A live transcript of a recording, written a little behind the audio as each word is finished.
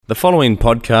The following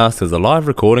podcast is a live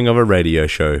recording of a radio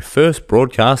show first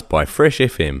broadcast by Fresh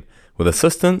FM with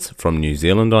assistance from New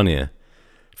Zealand On Air.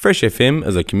 Fresh FM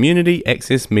is a community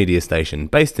access media station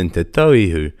based in Te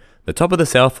Tauihu, the top of the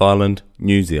South Island,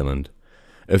 New Zealand.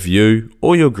 If you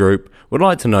or your group would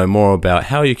like to know more about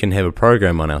how you can have a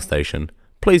program on our station,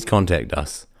 please contact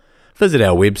us. Visit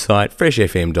our website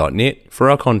freshfm.net for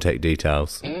our contact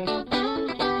details.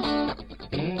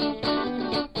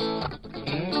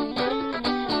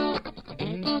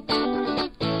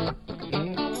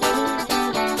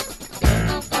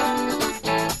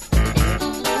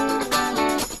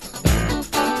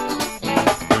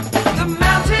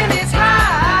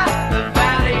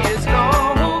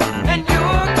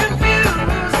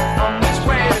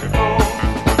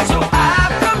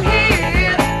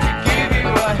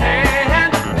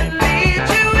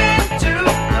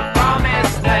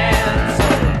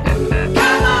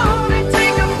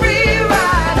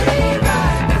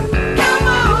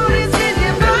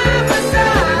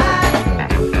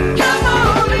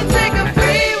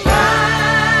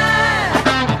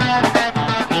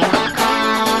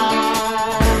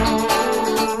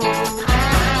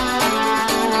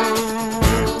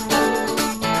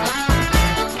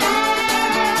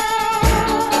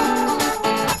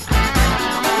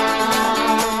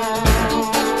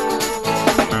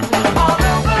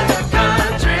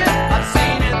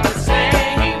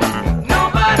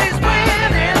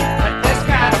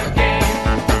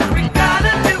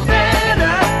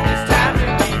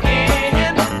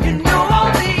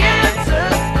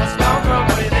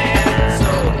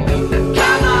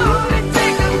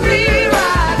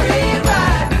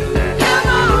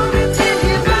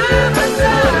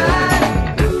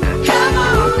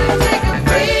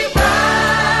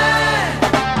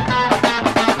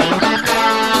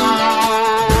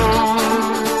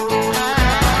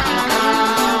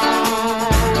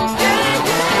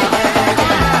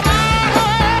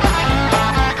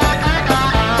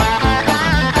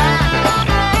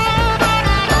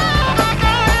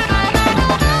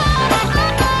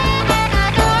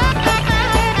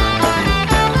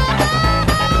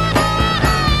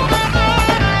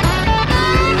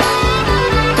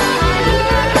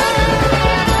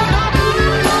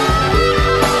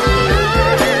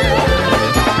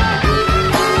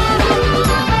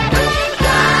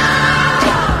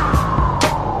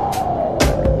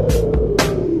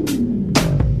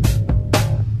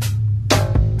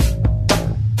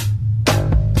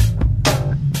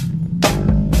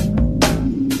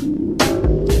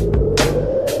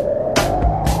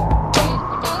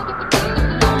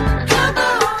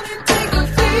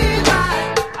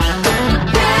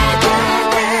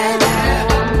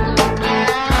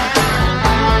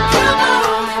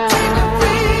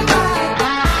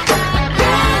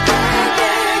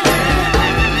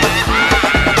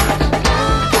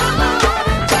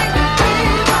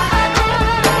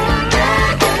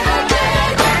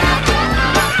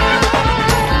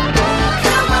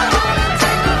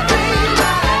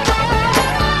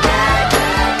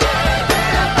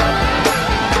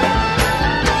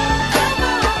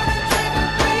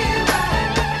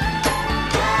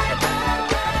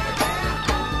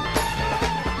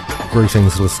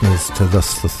 Greetings listeners to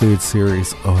this, the third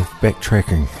series of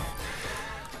Backtracking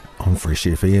on Fresh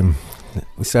FM.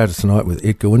 We started tonight with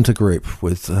Edgar Winter Group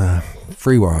with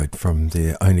Free Ride from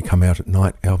their Only Come Out at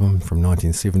Night album from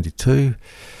 1972.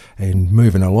 And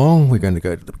moving along, we're going to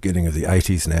go to the beginning of the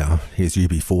 80s now. Here's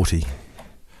UB40.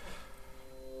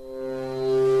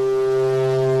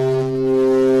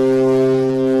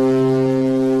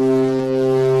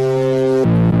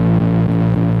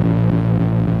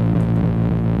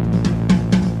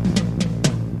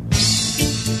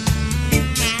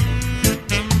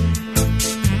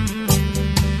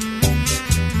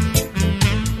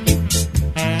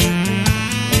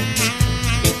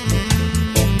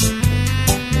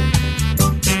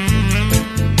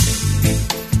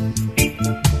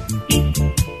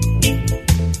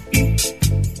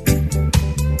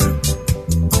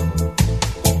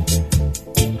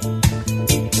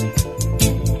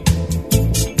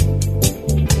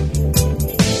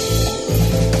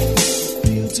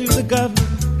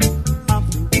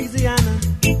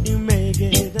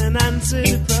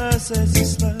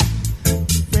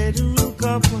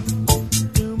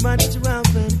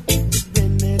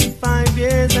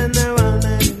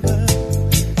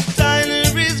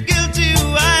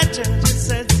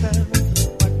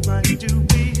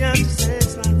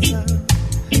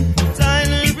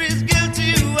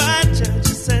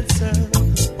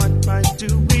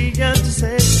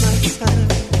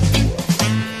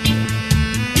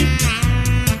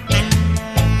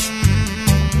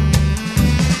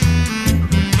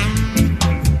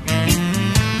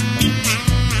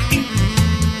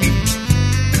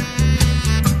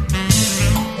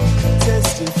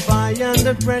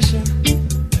 oppression,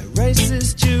 a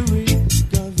racist jury,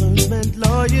 government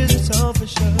lawyers, it's all for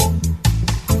sure.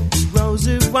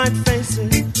 Rosy white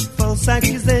faces, false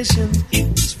accusations,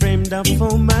 it's framed up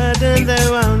for murder, they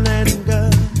won't let him go.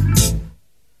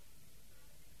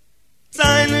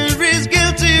 Tyler is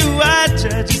guilty, white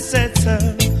judge said so.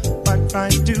 What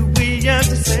right do we have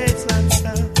to say it's not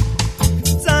so?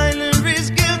 Tyler is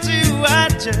guilty,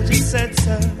 white judge said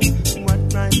so.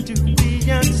 What right do we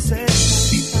have to say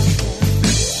it's not so?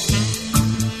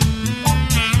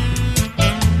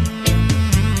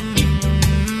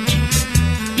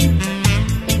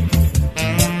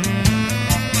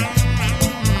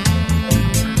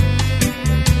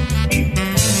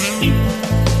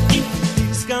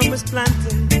 Was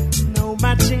planted, no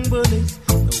matching bullets,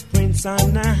 no prints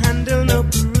on the handle, no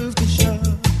proof to show.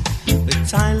 But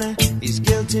Tyler is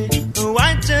guilty, the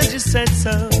white judge said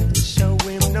so. To show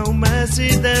him no mercy,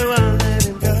 they won't let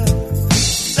him go.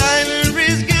 Tyler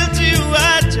is guilty, the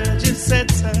white judge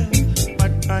said so.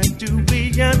 What right do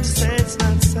we have to say it's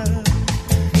not so?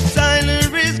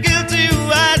 Tyler is guilty, the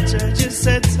white judge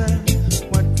said so.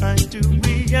 What right do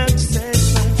we have to say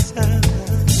it's not so?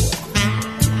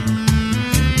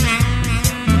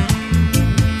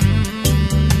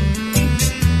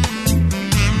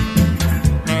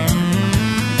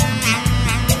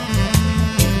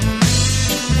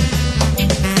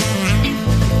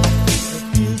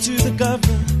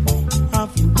 Governor of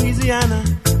Louisiana,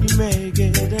 you may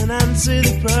get an answer,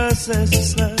 the process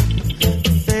is slow.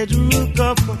 The federal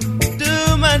government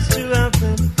do much to help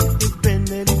him. It's been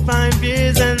nearly 5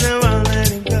 years and they won't let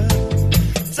him go.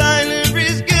 Tyler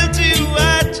is guilty,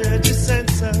 white judge said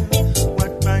so.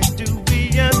 What right do we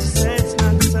have to say it's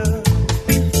not so?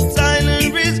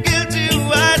 Tyler is guilty,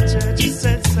 white judge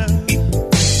said so.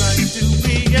 What right do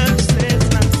we have to say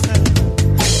it's not so?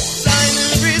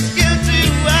 Tyler is guilty,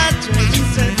 white judge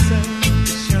said so.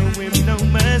 To show him no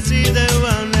mercy, they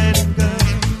won't let him go.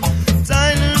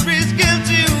 Tyler is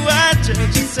guilty, white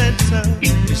judge said so.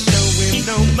 To show him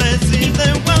no mercy,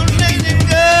 they won't let him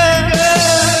go.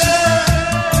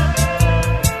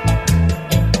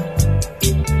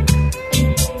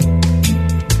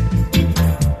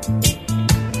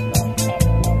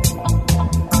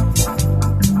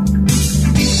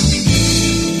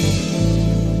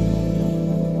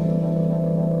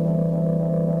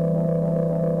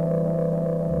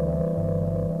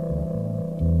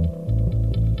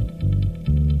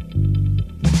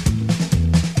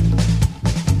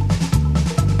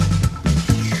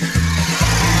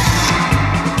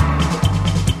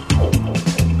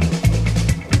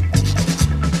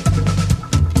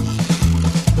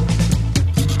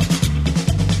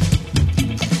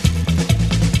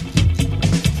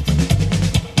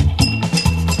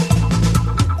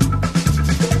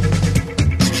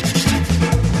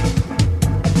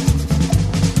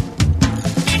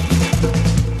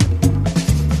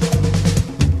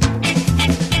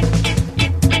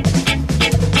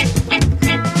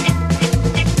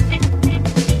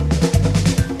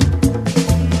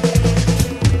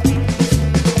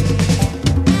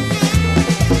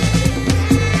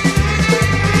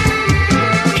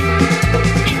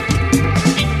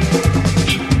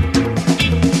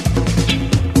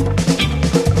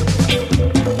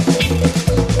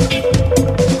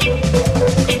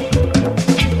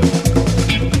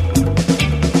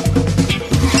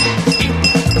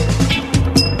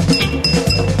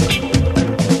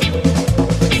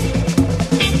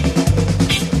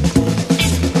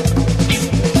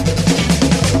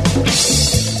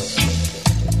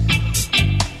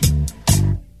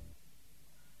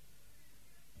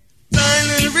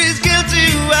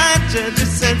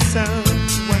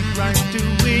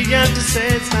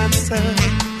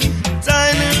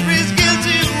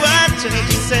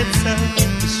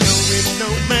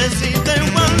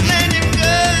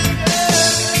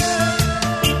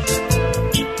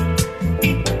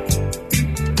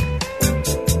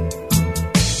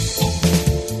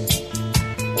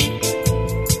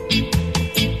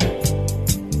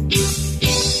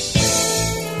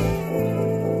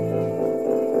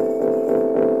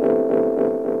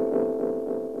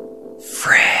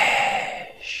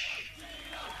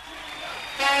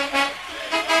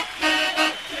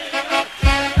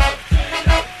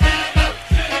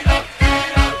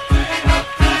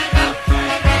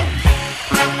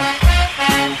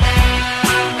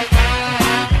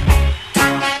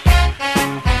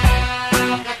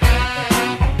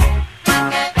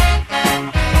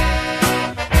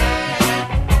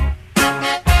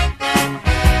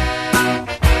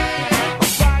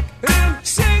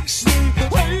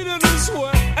 Waiting this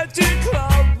way.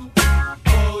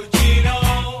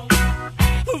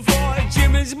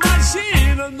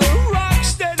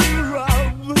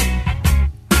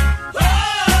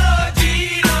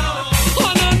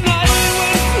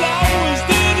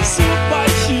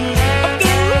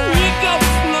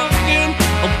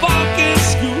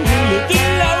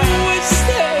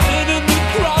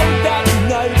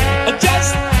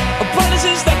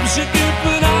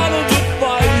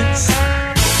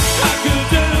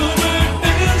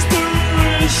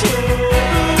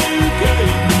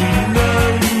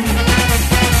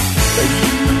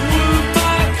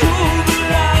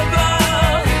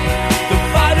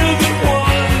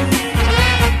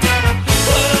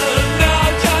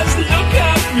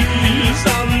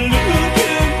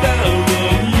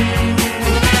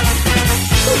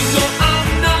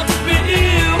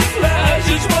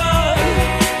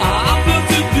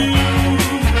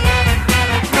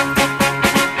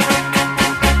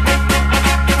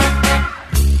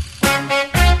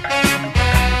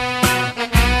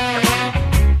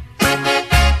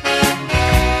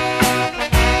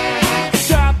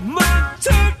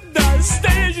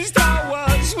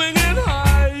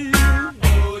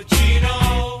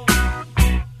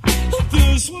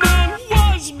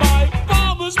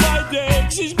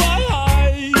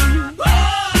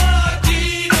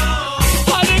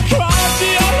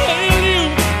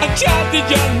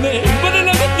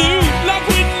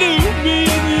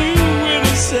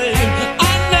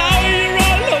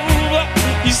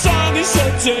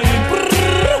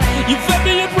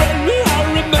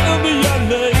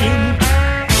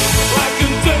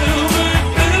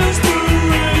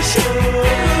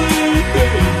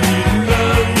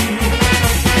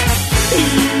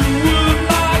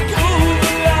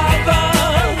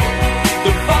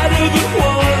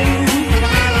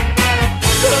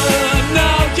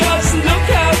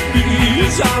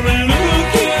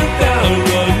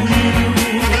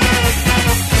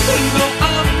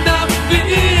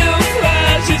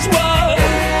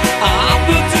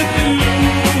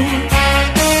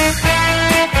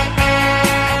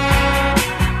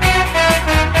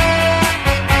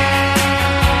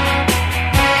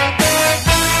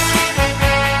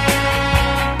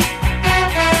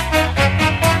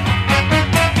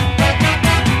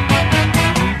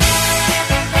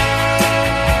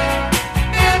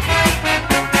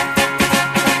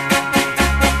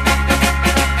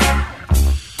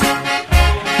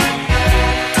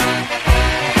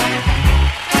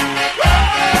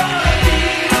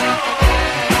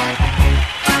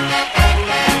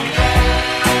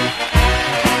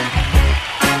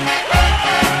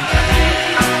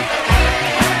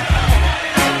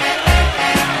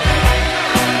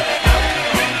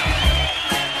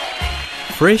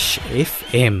 Fresh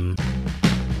FM.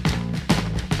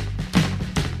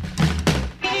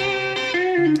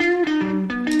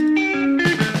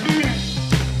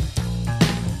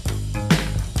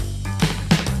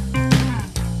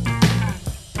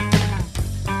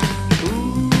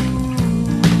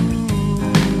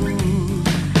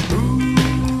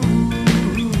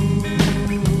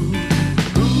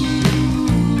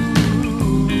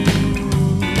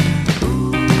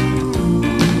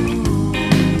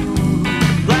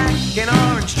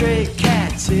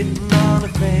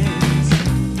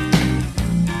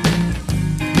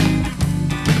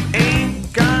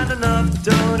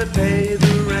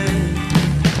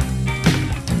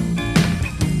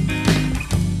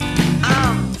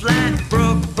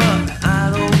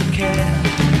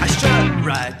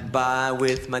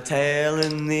 My tail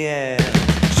in the air.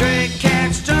 Stray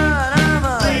cat strut, I'm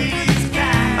a lady's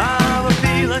cat. I'm a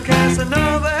feeling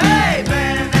Casanova. Hey,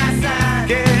 man, that's that.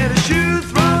 Get a shoe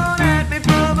thrown at me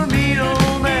from a mean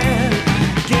old man.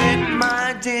 Get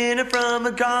my dinner from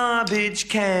a garbage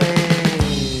can.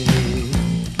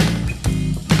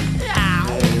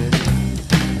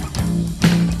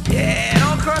 Yeah,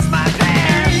 don't cross my path.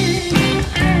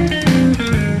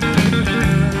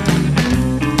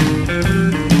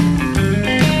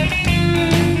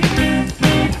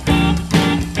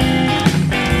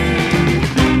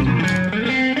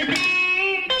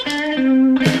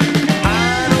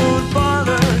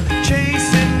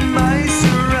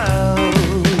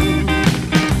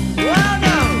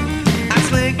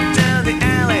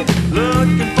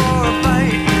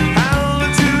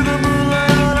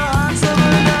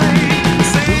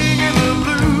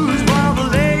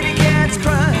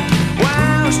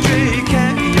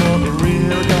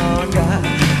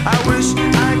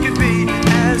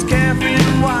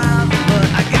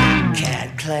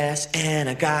 And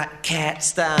I got cat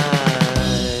style.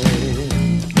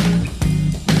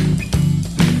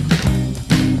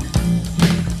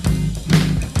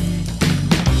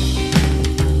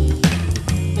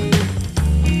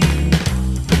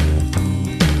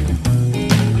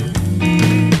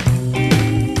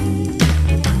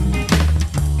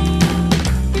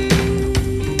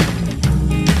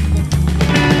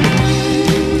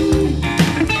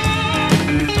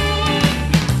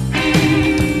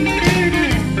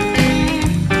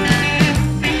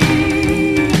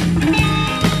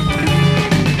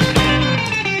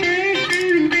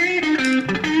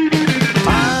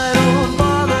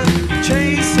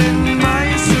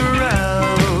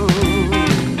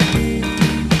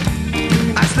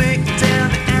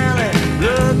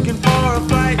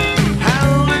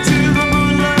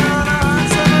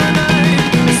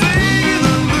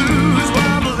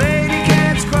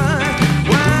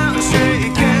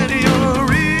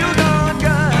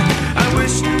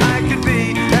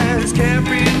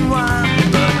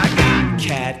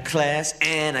 Class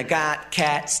and I got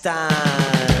cat style.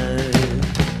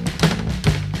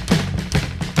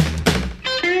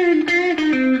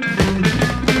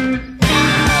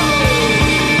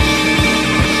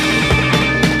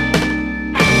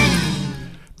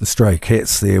 The Stray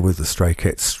Cats there with the Stray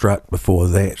Cats Strut. Before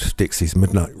that, Dexy's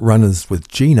Midnight Runners with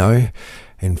Gino.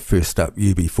 And first up,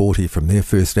 UB40 from their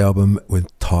first album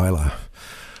with Tyler.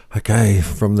 Okay,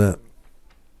 from the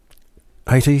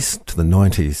 80s to the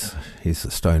 90s, here's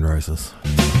the Stone Roses.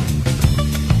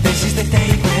 This is the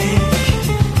daybreak,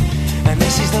 and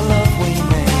this is the love we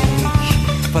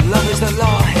make. But love is the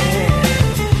law here.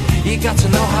 You got to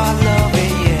know how to love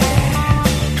it,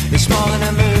 yeah. It's more than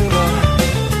a mover.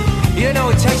 You know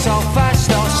it takes all fast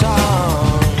or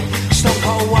song. Stone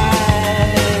cold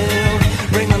wild.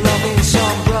 Bring a loving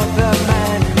song, brother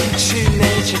man, to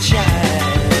nature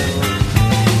child.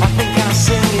 I think I'll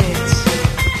sing it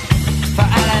for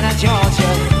Atlanta,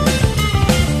 Georgia,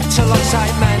 to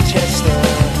alongside Manchester.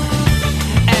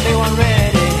 Everyone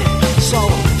ready, so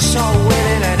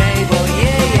willing and able,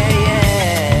 yeah, yeah,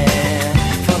 yeah,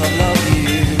 for the love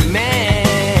you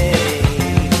make.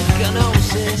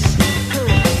 Gnosis,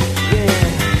 yeah.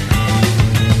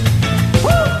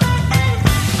 Woo!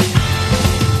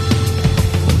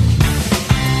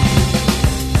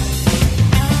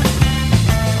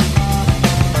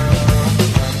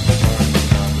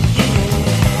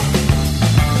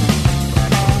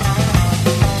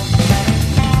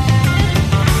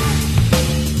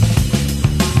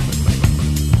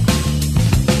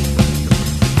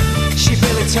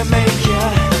 To make ya,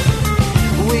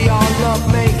 we are love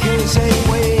makers, ain't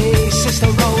we? Sister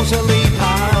Rosalie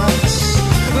Parks,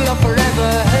 love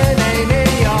forever, her name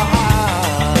in your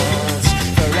heart,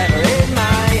 forever in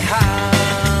my heart.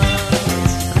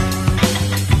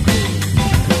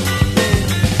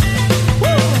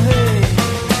 Woo, hey.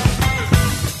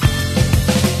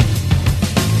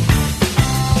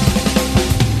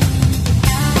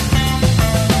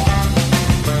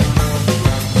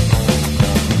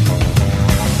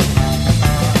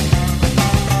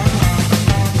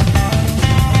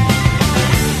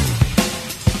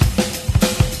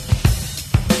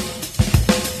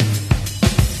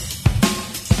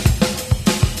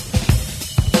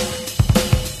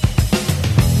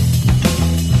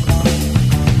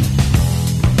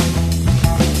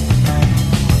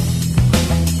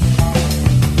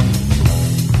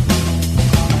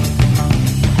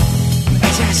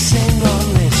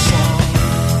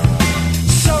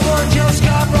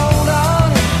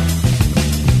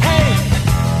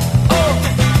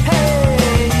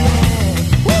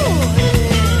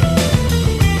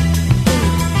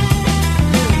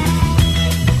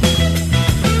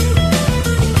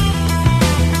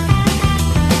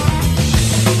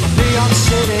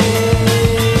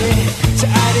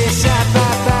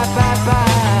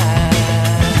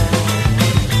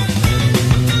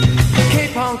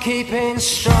 keeping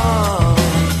strong,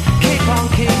 keep on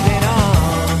keeping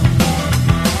on.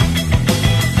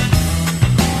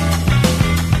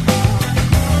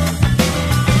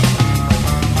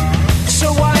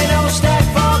 So why no step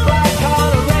for black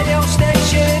collar radio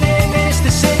station in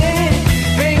Mr. City?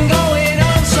 Been going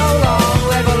on so long,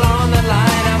 level on the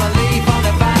line, I'm a leaf on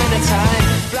the band of time.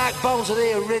 Black bones are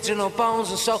the original bones,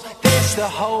 and so this the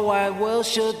whole wide world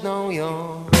should know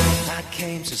you're. I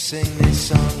came to sing this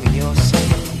song and you're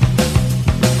singing.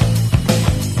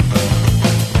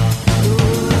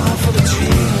 Ooh, for the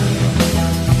dreamer.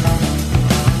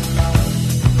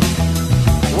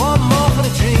 One more for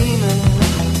the dreamer.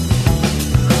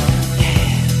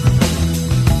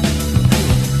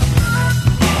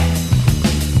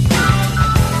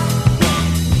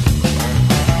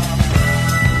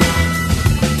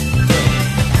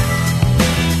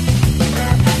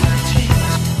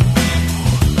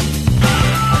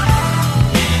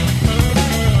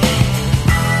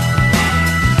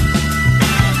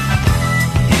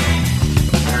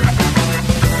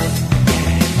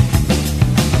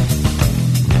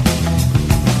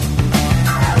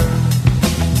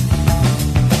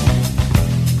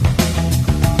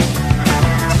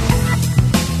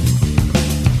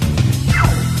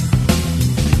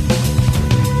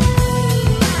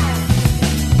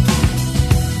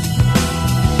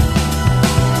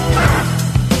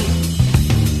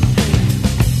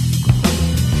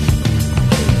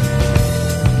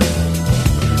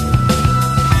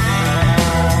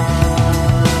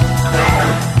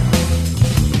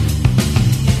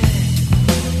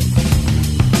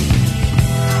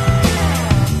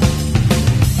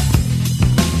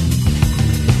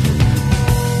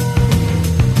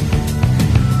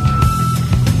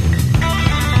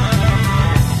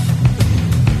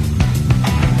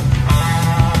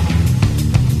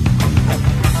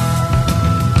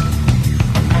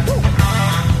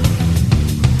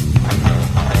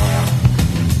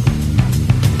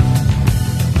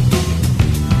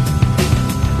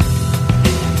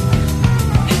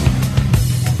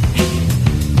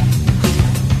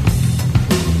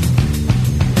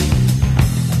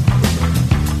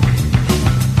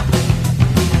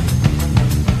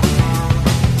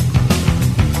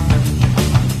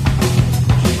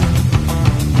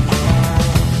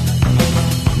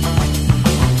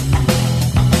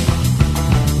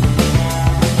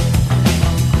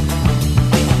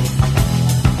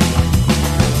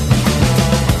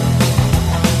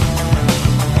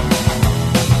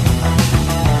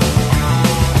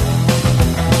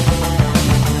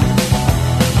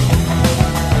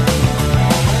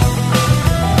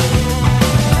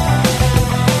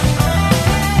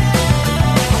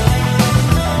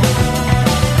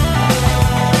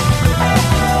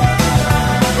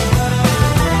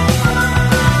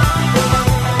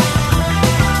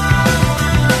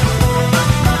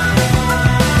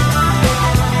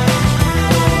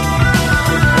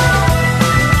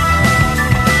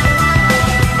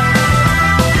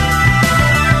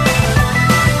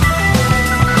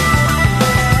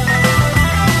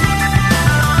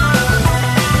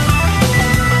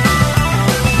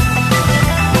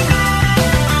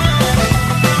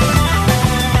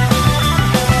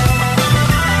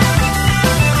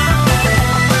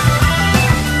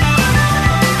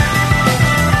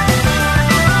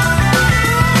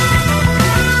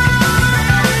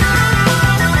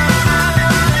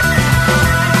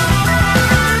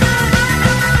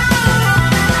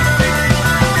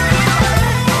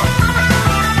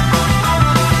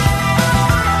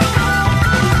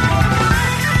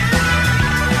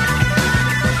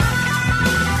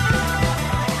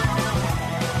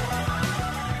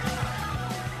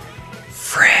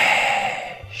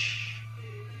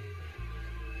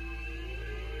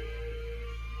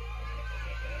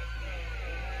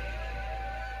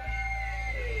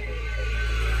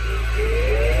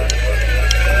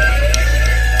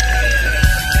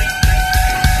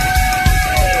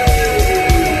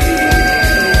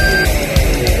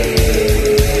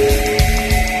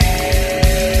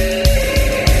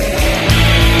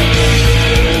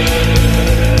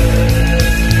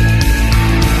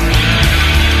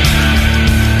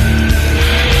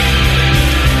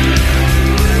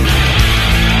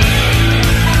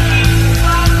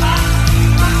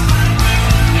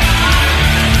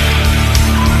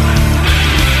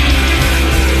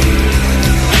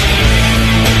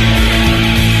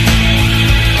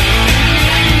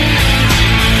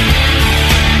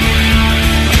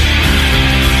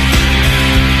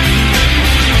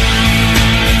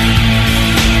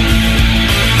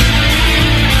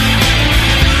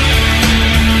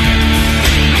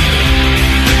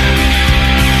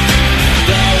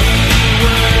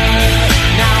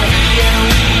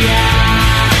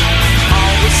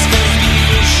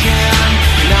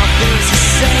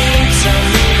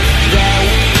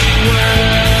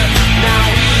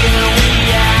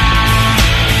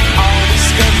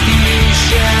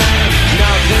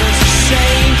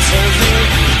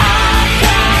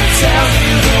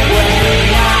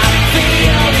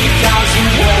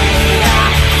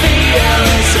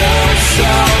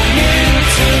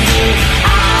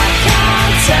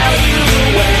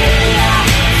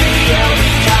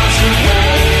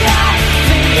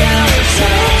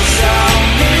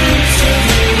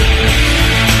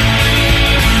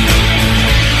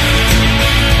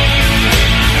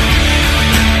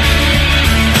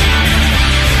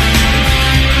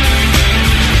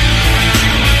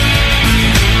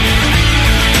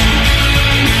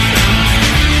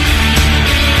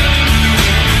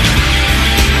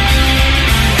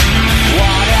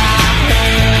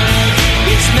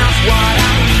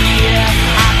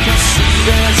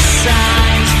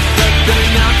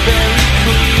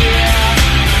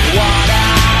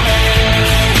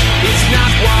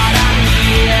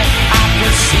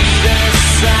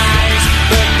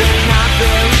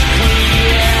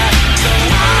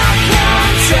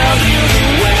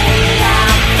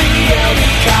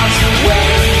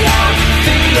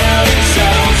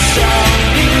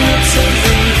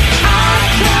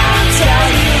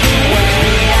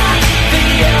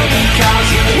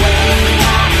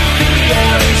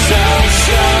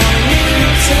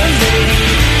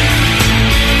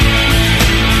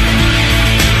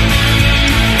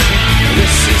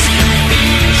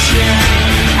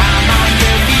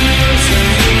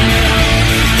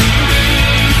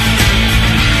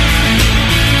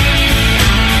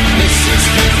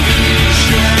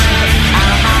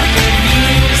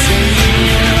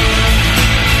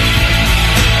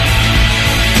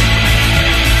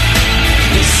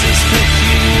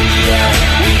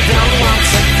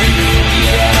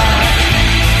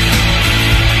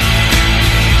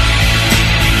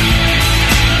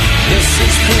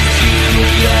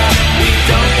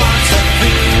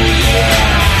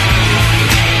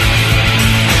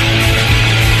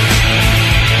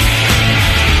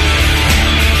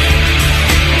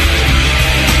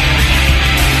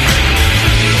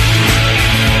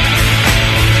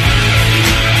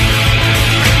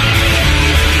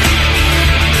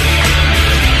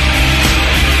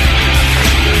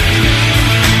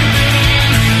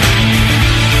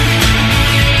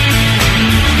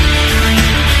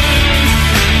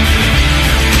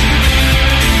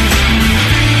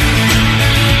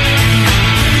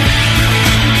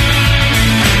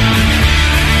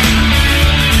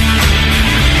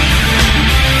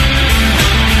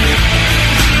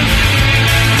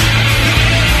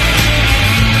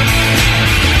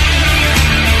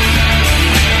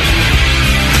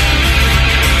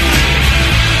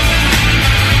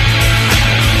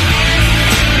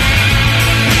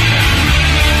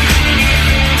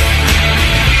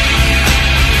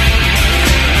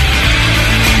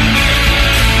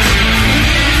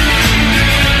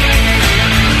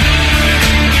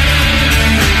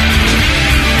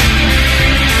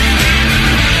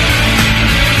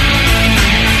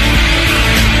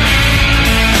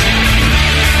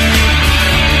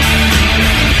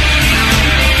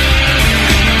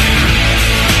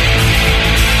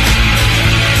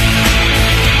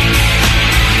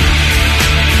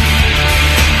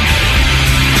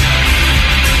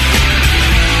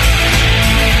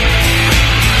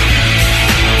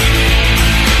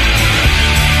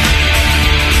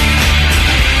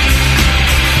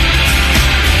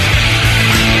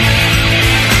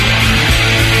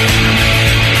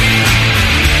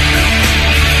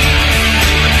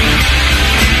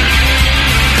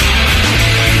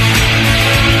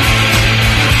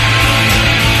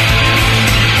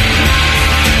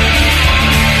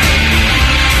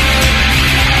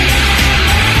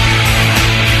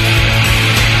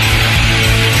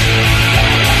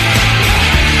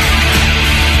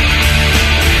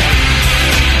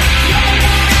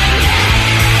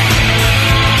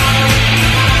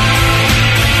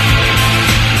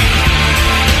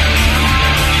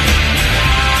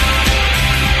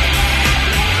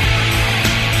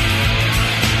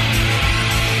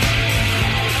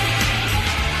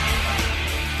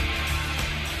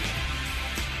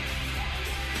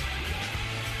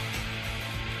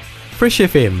 Fresh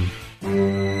FM.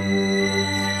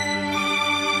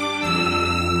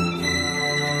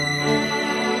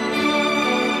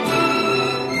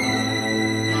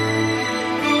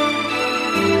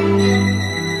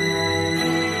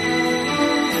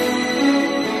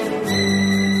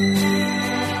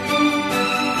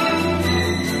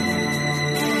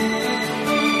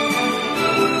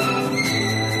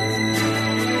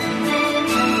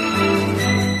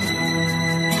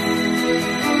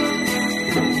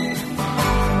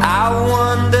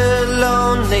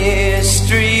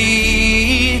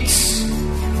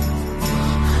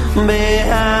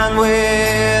 Behind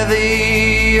where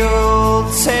the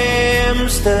old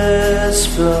Thames does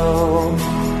flow,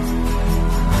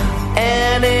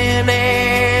 and in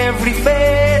every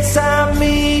face I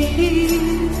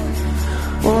meet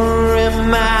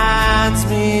reminds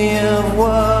me of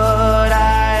what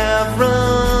I have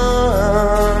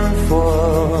run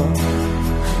for.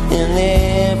 In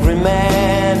every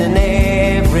man, in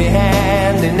every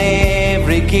hand, in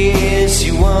every kiss,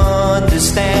 you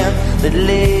understand that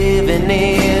living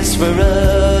is for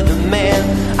other men.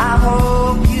 I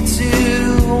hope you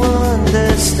do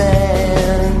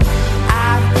understand.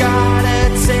 I've gotta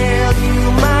tell you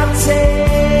my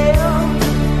tale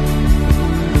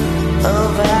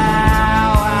of how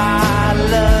I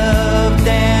loved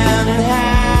and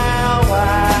how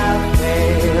I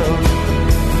failed.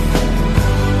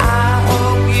 I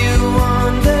hope you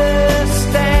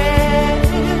understand.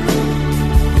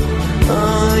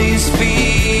 These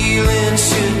feelings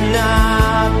should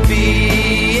not be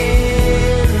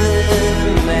in the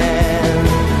man.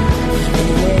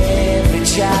 In every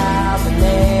child, in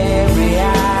every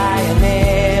eye, in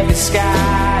every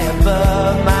sky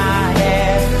above my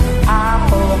head, I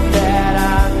hope that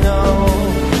I know.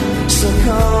 So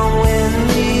come with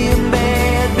me in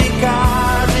bed,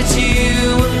 because it's you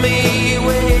and me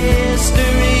with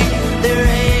history. There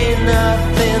ain't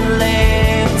nothing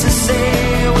left to say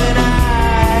when I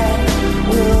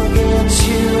will get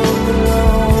you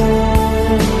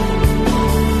alone.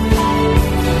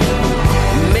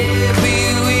 Maybe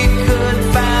we could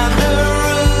find a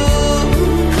room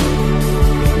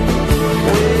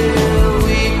where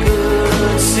we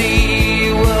could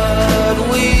see what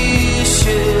we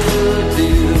should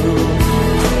do.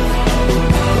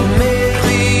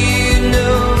 Maybe you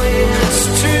know it's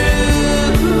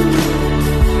true.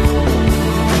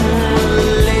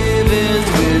 Living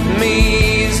with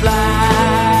me's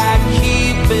like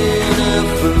keeping a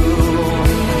fool.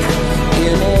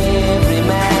 In every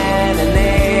man, in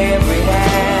every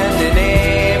hand, in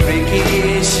every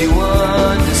kiss, you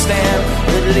understand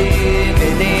that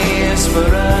living is for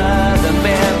other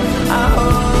men. I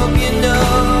hope you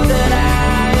know that I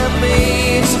am me.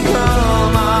 So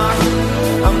come on,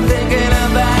 I'm thinking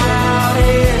about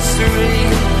history,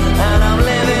 and I'm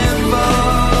living for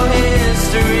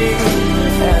history,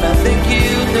 and I think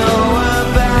you know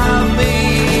about me,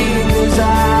 'cause I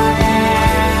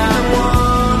am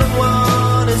one and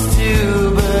one is two,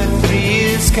 but three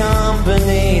is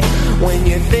company. When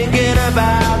you're thinking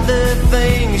about the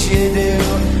things you do,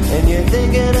 and you're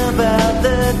thinking about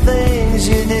the things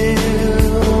you do,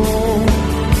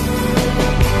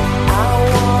 I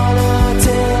wanna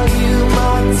tell you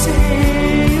my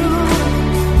tale,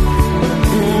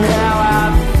 how I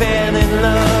fell in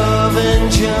love and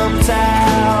jumped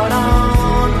out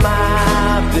on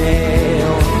my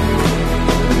bail.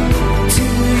 Do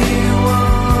you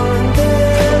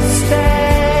understand?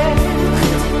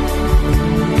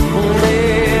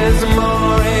 There's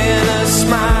more in a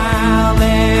smile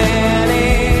than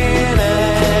in a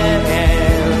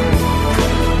hand.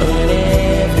 In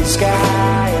every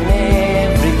sky and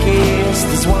every kiss,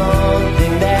 there's one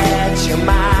thing that you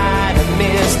might have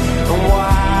missed. And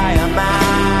why am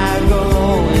I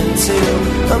going to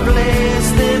a place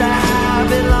that I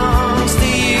belongs to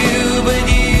you, but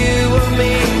you are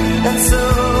me, and so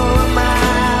am I.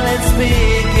 Let's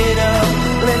pick it up,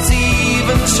 let's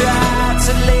even try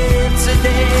to live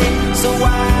today. So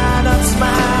why not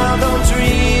smile, don't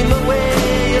dream away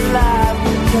your life,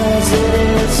 'cause it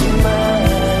is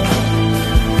mine,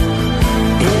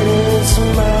 it is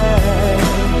mine.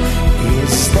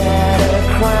 Is that a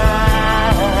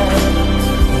crime?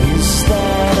 Is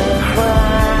that a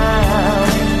crime?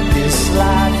 This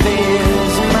life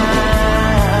is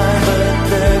mine, but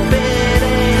the bed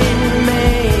ain't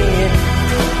made.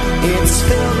 It's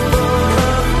filled full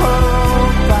of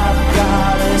hope. I've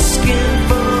got a skin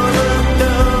full of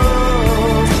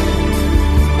dough.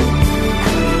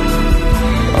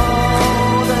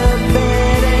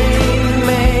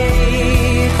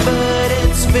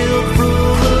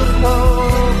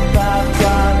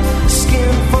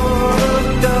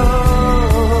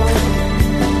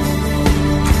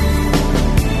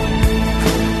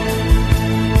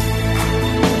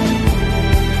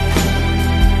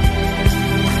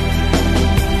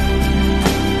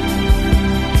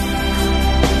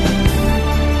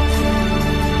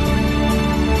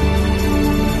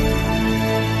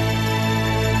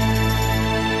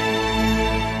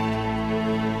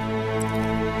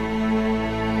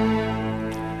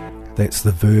 That's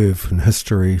The Verve and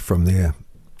History from their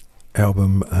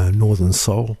album Northern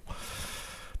Soul.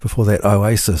 Before that,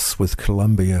 Oasis with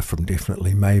Columbia from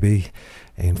Definitely Maybe.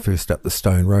 And first up, the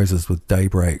Stone Roses with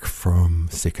Daybreak from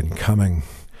Second Coming.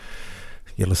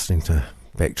 You're listening to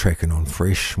Backtracking on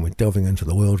Fresh, and we're delving into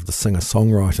the world of the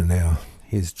singer-songwriter now.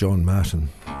 Here's John Martin.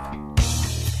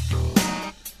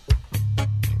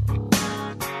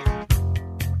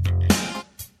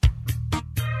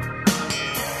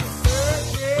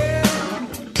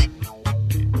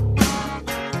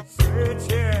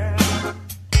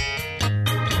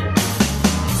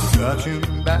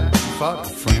 Searching back for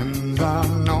friends I've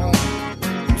known.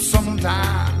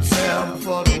 Sometimes sad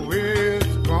for the way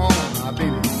it's gone. I've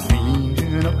been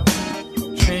changing up,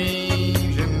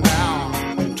 changing down.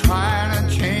 I'm trying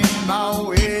to change my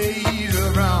ways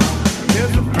around.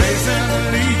 There's a place in the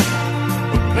leaf,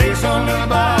 a place on the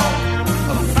bow.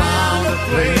 I found a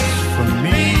place for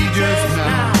me just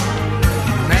now.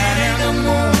 Man in the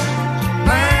moon,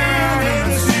 man in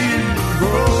the sea,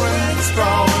 growing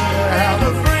strong. Have a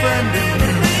friend in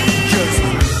me just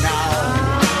now,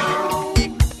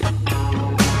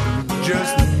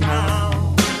 just now,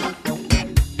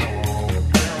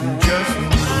 just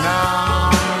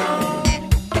now,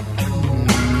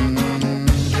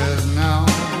 just now.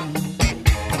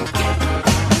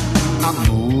 I'm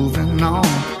moving on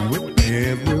with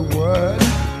every word.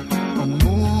 I'm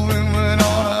moving with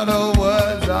all of the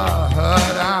words I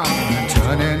heard. I'm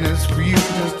turning this wheel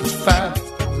just as fast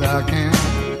as I can.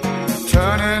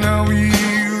 Turning a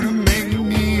wheel to make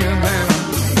me a man.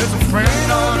 There's a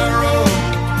friend on the road,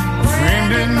 a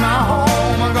friend in my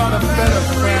home. I got a better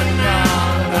friend now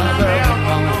than I've ever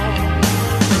known.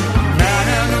 Man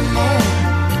in the moon,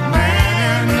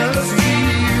 man in the sea,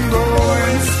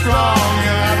 growing strong.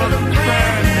 You have a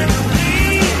friend in me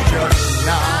just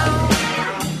now.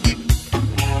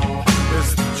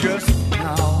 It's just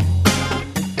now.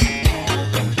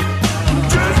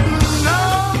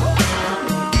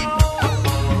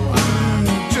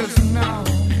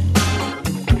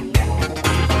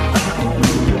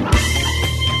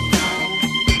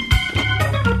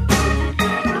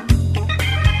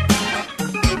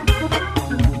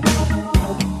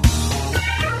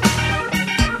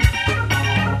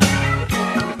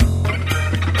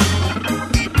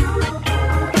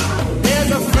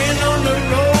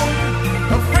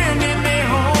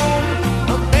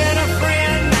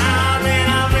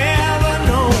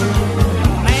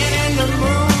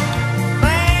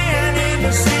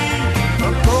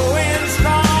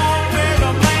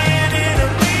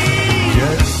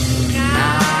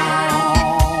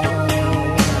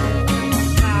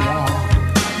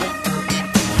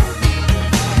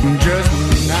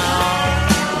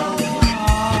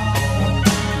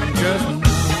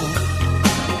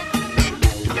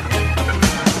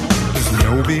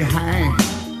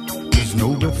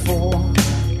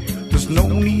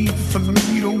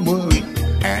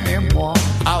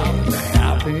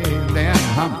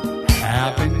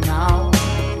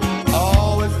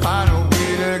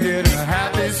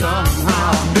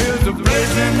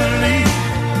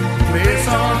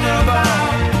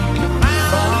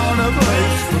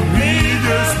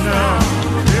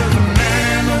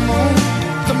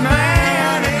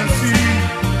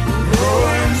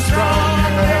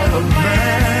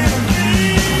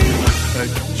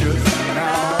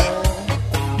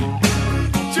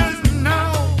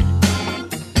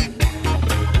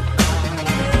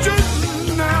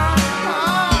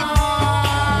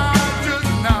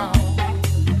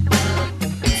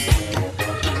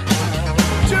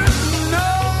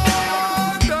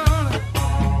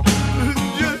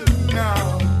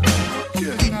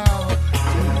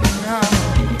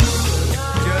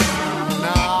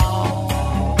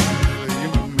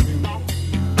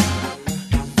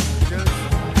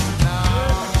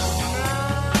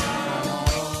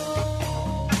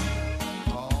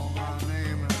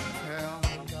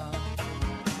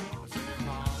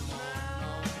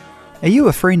 Are you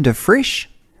a friend of Fresh?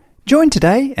 Join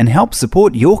today and help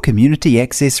support your community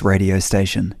access radio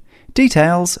station.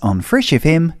 Details on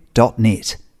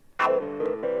freshfm.net.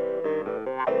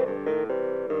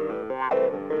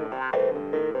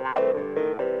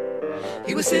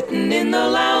 He was sitting in the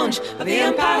lounge of the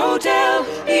Empire Hotel.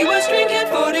 He was drinking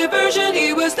for diversion,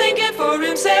 he was thinking for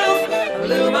himself. A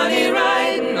little money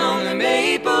riding on the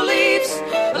maple leaves.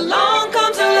 Along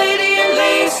comes a lady in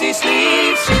lacy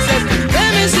sleeves. She says,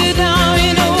 let me sit down,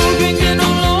 you know, drinking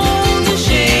alone's a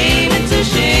shame. It's a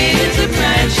shame, it's a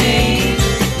grand shame.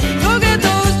 Look at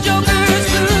those jokers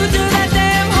glued to that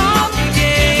damn hockey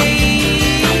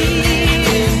game.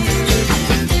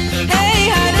 Hey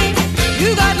honey,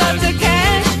 you got lots of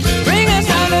cash. Bring us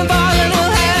down the bar and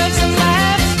we'll have some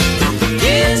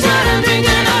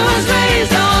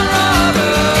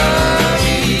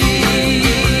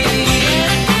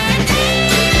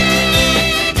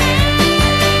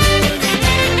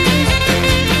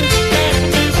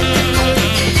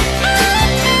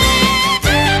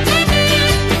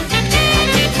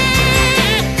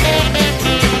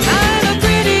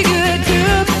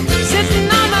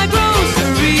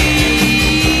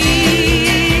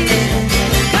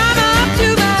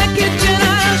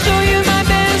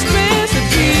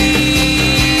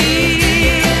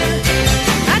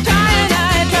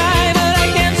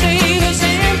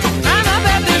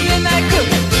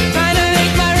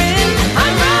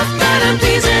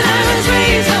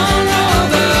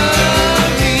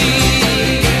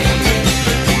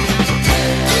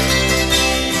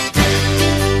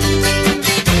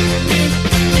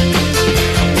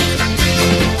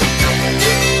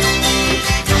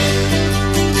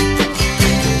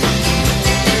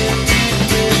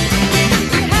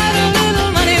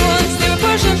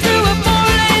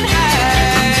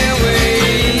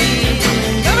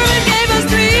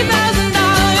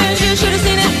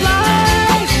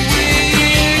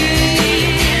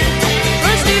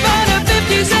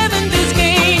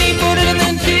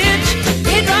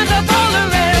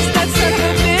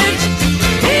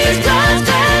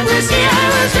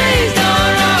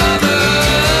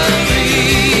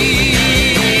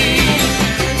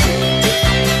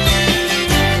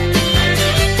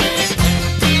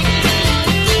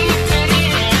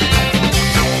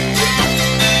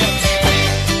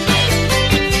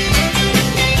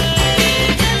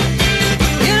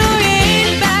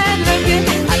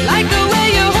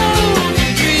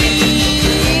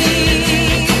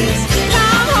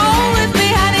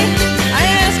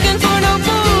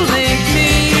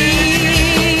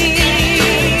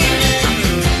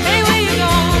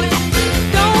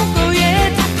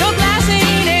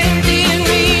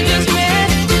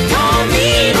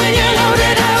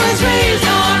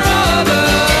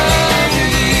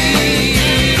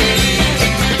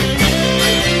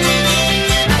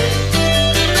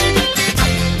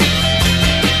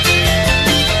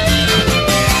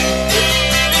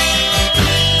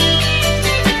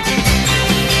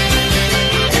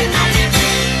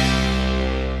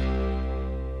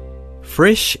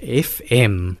Fresh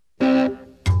FM.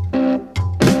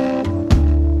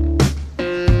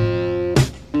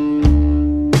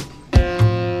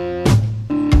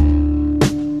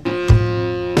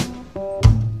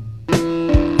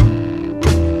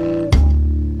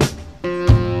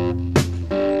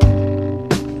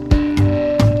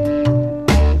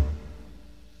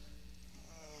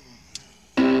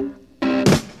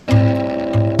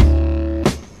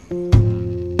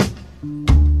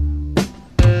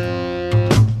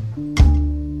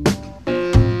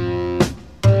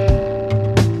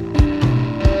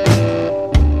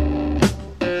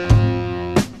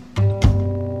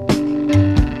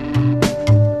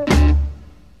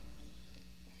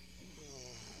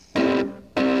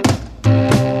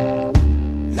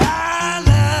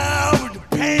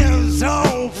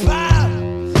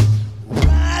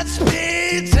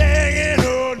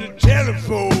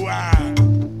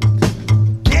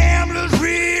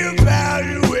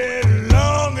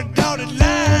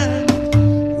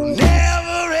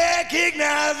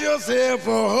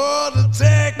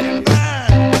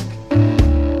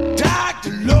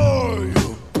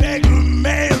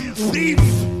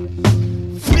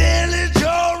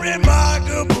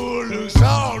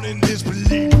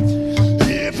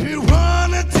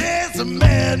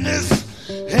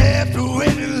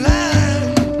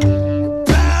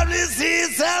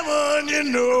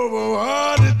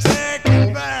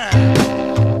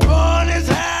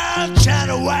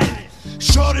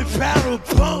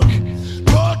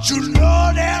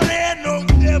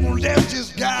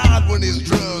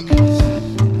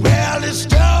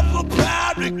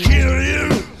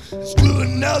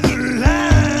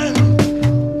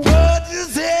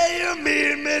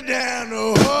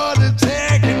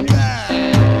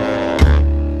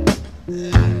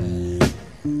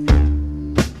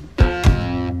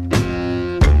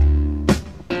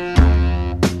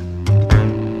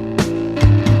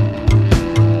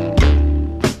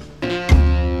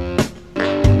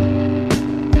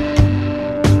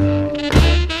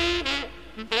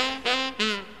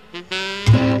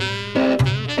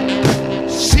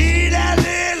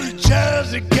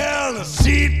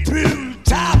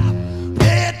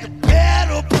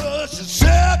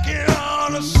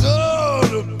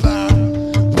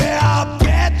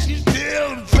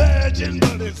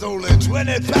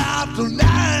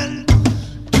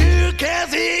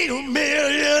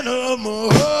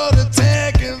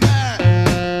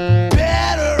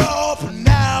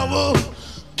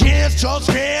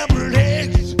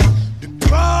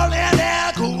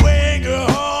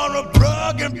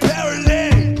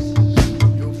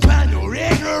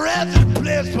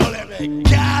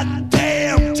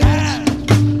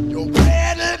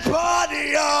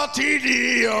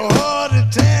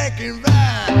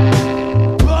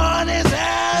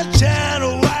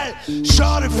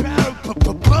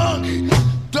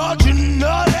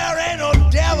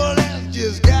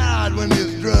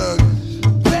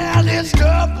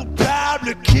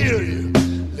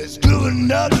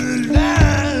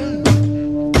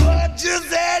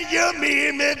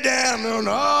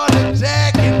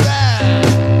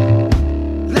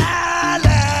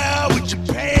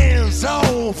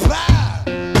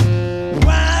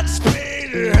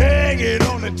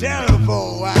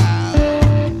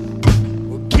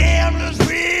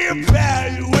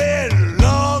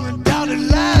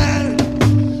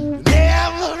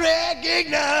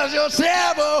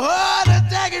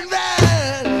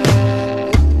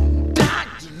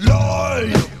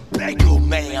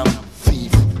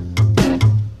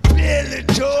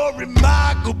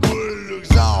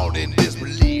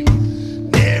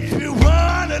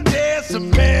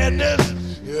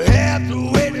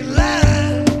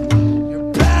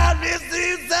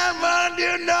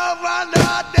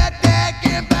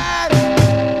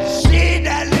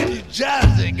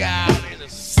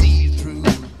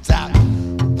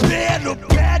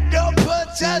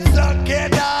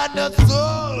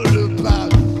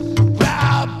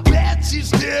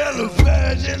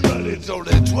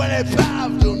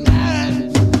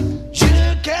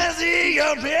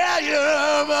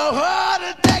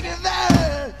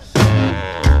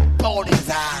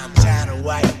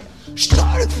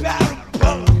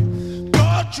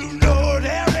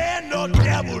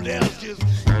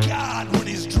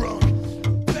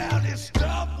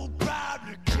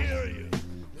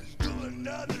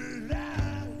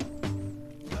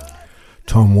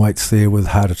 Tom Waits there with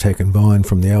Heart Attack and Vine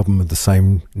from the album of the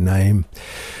same name.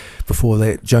 Before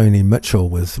that, Joni Mitchell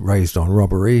with Raised on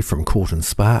Robbery from Court and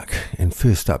Spark. And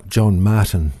first up, John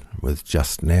Martin with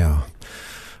Just Now.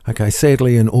 Okay,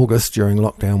 sadly in August during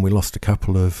lockdown we lost a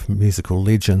couple of musical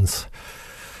legends.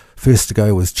 First to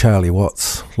go was Charlie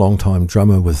Watts, longtime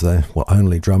drummer with the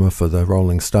only drummer for the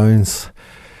Rolling Stones.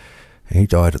 He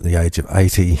died at the age of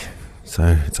 80,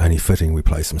 so it's only fitting we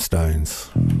play some Stones.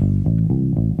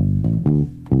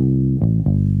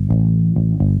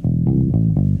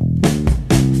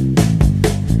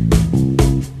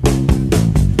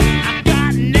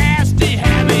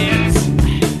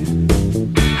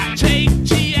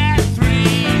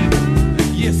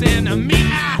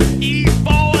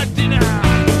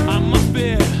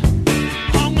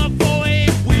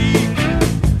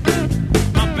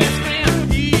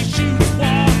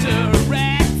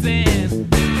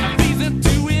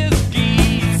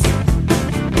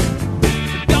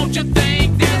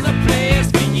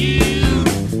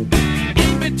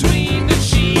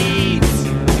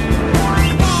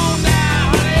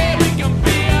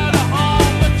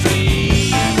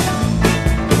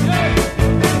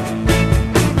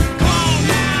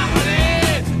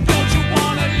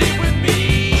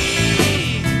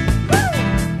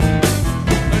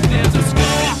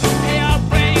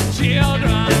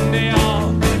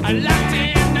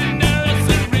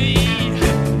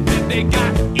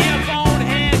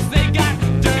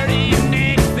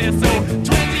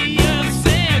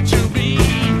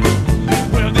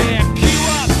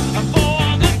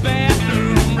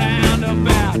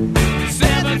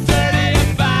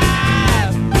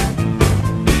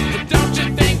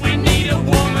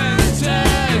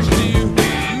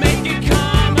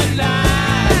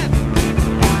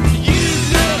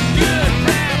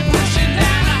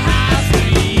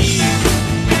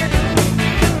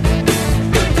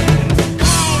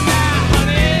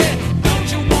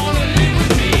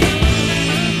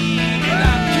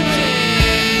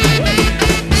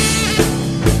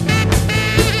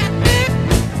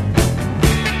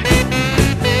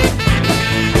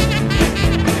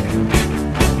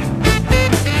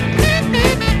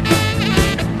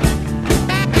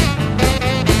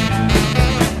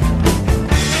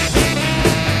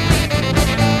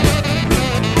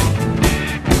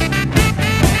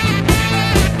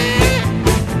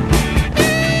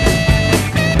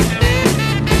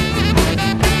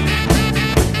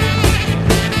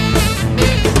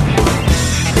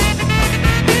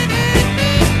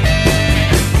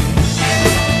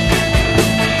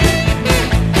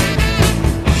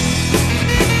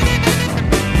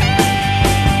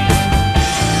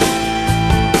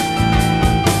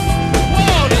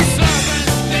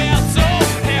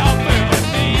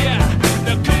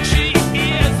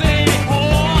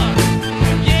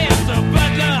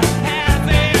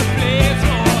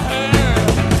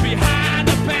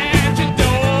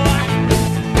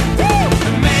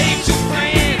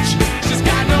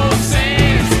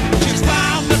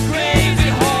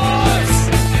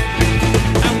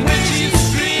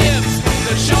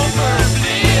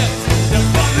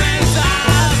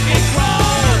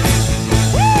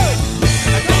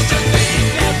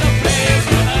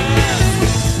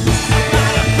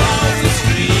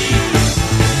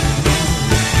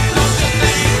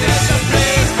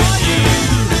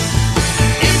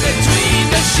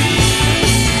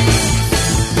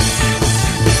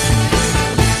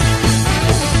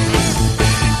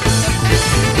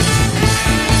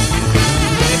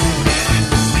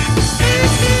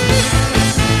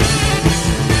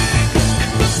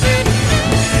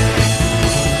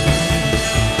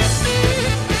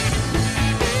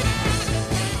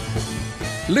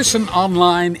 Listen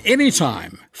online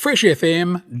anytime.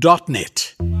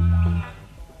 freshfm.net.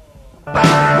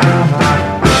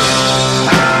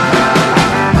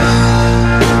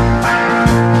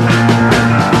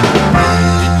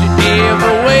 Did you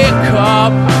ever wake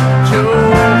up to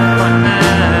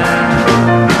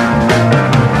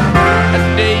a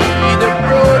day that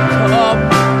broke up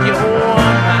your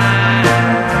mind,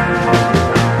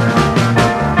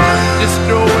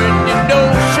 destroying your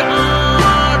notion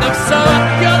of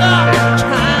circular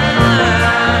time?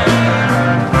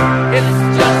 It's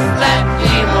just that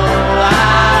evil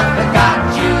eye.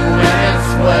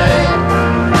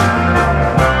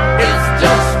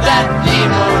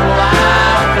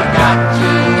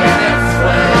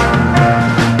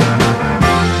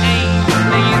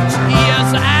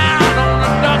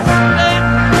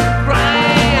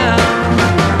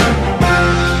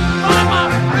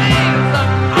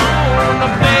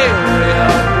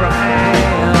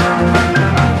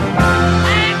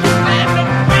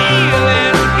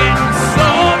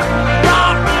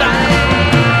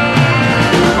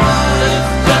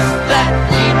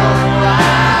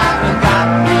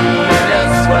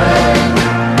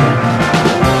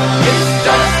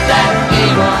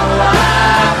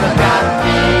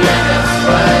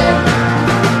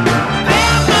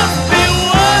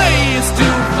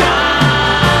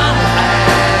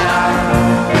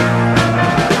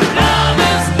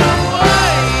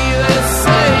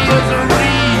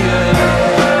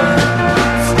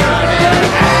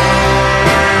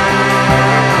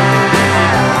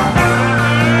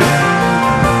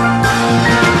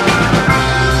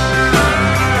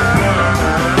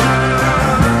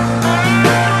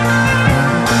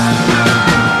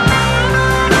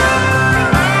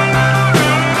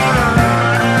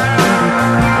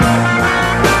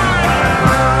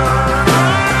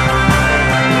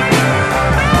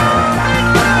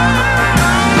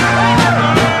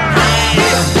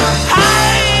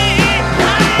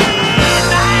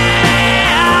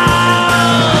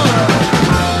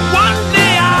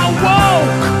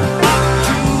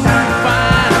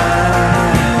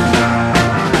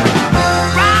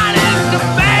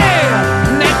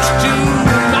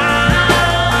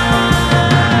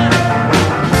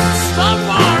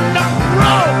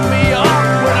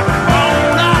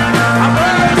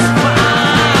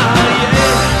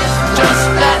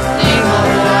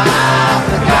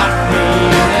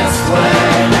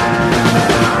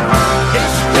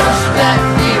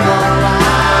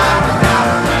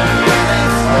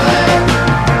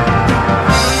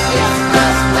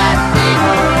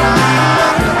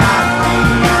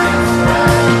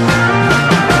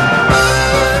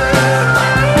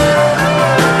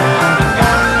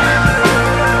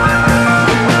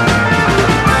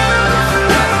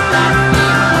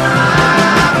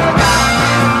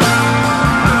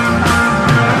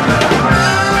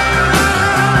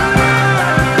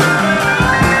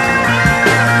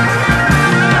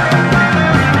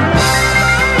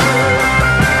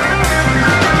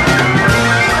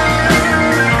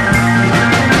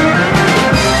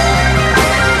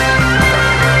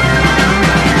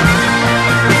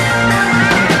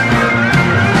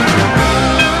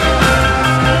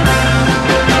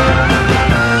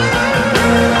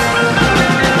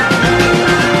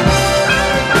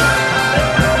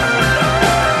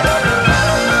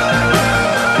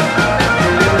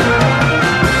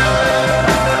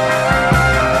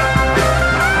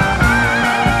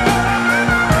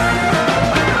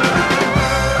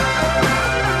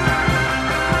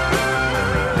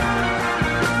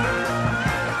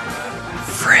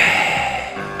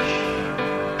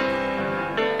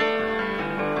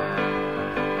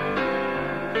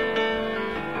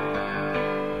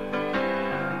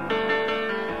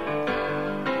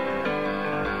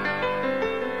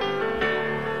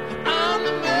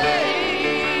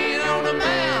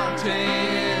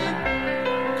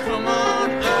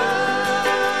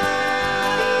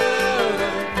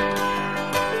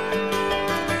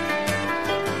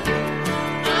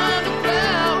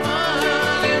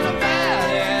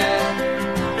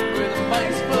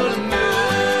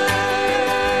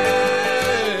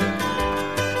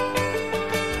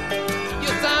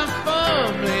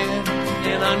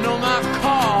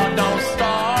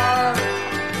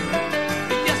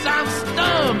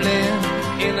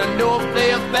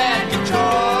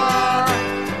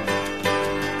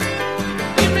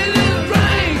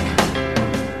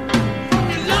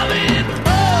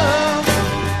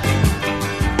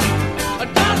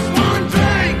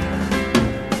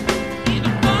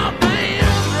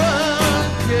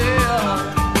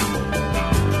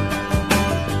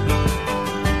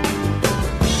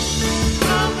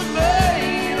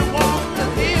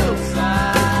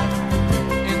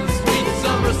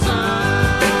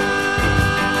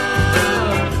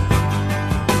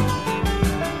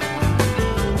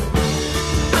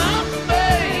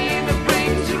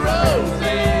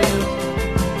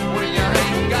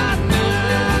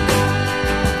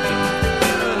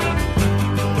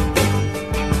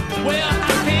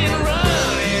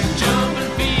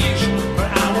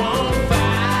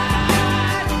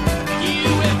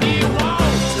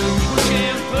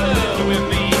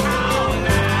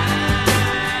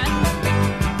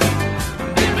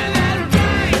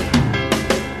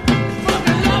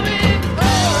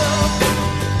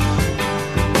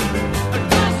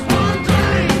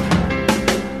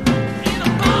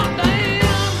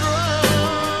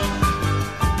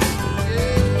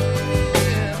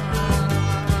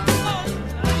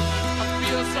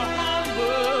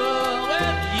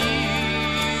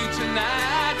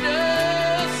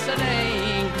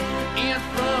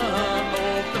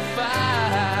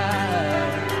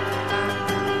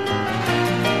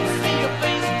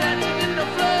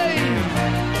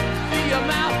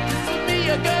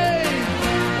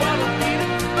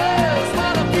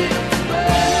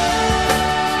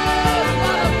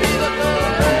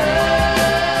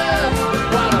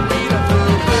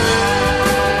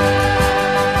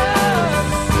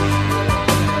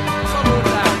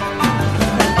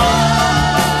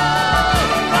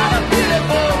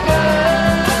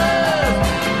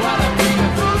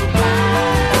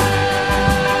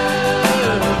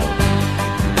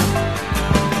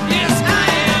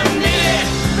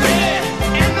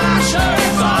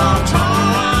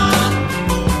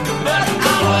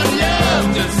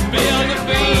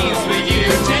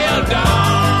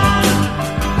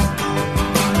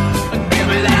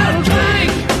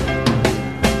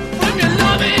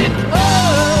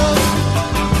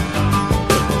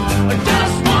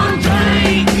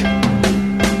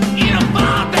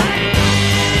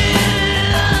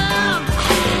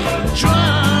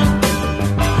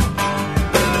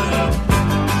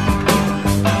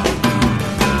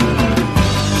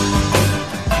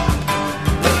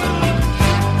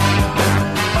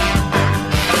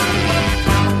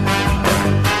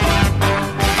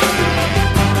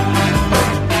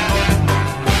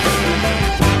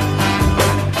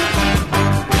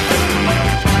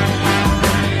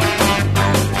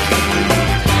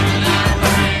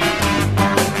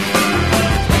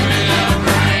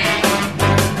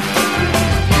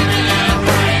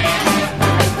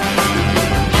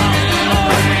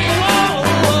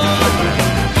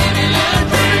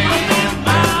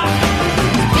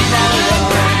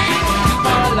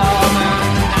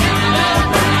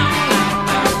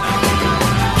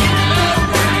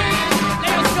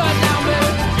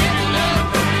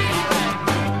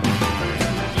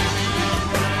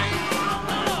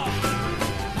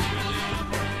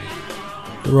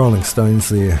 The Rolling Stones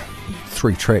there,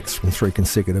 3 tracks from 3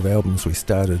 consecutive albums. We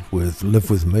started with Live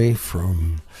With Me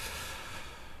from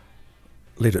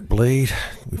Let It Bleed.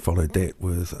 We followed that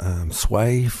with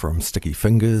Sway from Sticky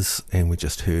Fingers, and we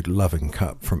just heard Loving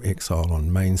Cup from Exile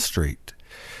on Main Street.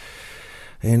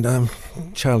 And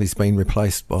Charlie's been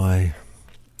replaced by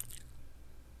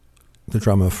the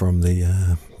drummer from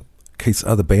the Keith's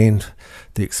other band,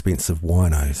 The Expensive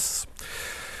Winos.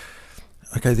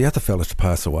 Okay, the other fella to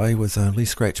pass away was Lee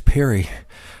Scratch Perry,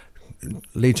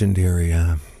 legendary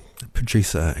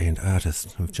producer and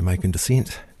artist of Jamaican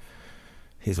descent.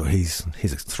 Here's a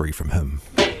 3 from him.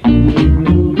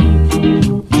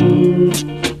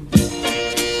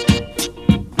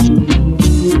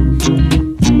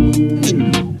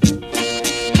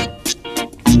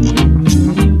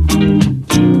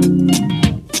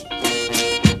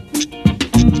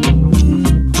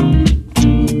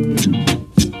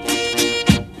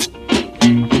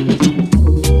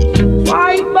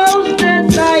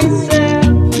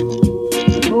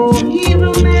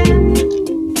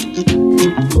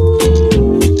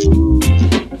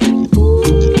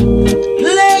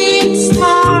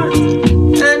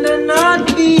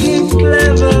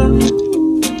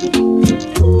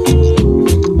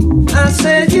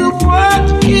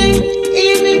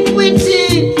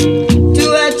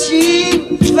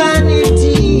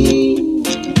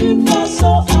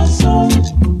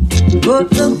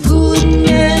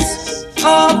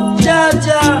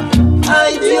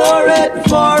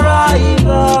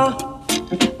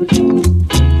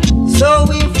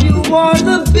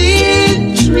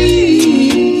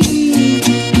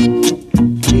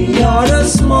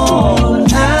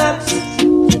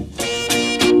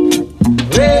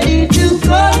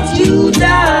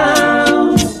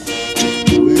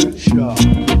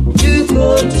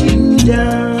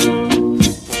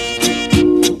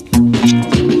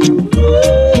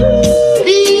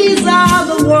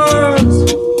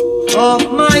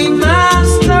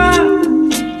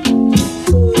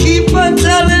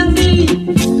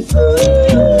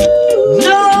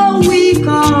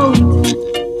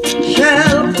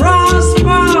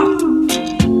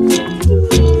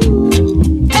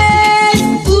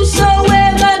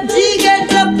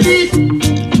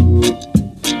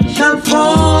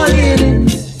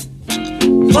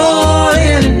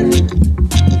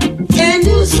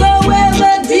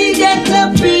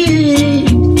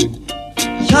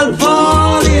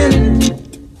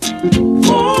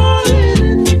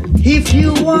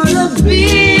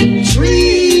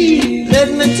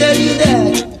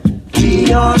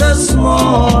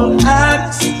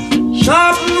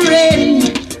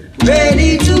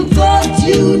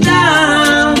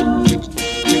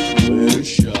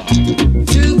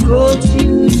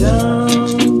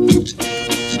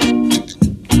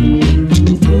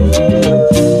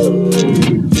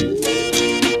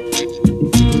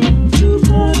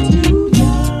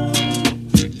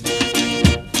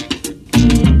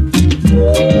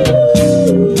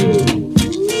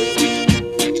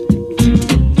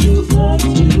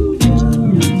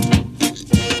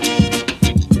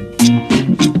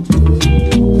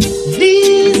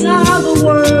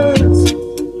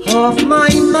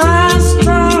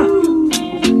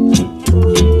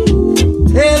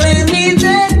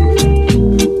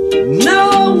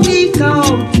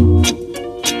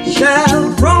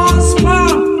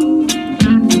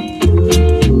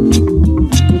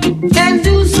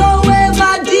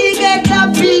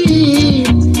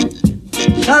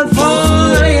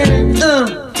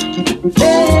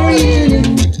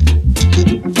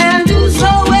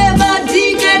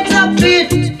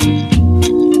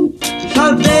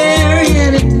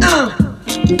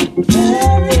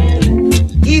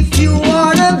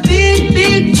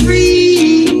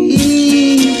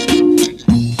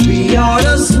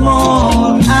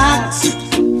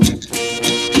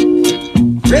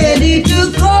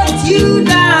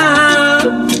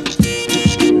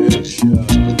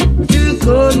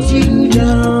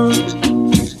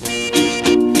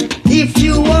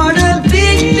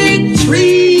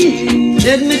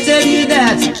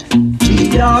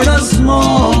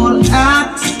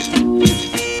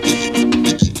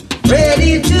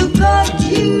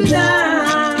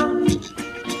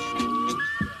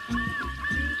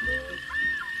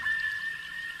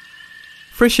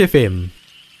 Fresh FM.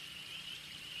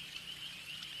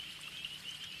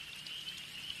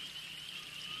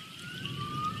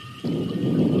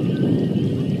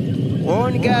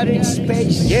 One God in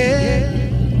space, yeah.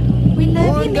 We love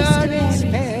you, One God Mr.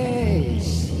 in Perry.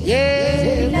 space,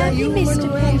 yeah. We love you, Mr.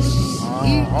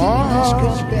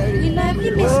 Perry. We love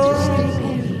you, Mr.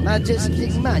 Perry.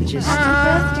 Majestic, majesty.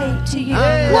 Happy birthday to you.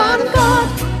 One God.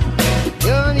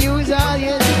 Don't use all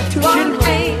your One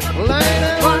aim.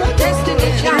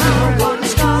 child, one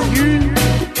star,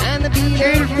 and the beat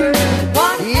of bird,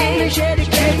 one English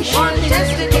education, one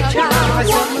destiny child,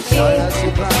 one king,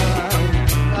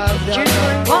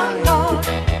 one Lord,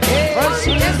 one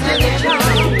destiny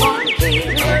child, one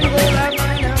king,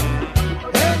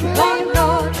 one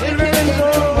Lord.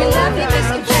 We love you,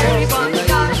 Mr. Perry, one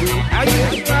God,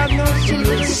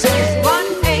 one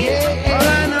king,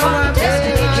 one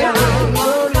destiny child,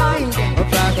 one line,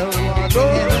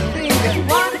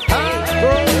 one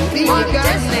king, one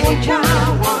destiny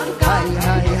child, one God,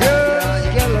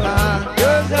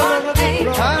 one king,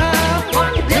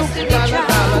 one destiny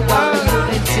child, one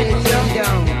line.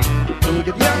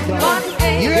 One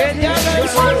age,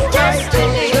 one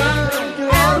destiny,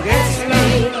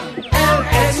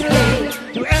 LSD.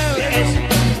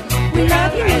 We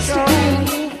love you, Mr. Perry.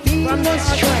 from this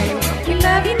train, We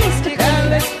love you, Mr.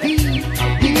 Perry. LSD,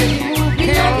 We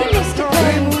love you, Mr.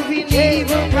 Perry. moving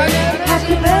evil,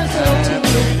 Happy birthday to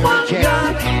you. One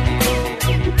God,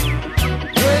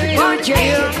 one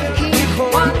age,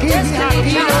 one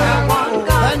destiny child, one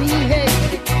God, and he hates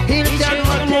Hilton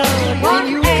Hotel one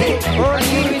in UK, age, or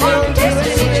even one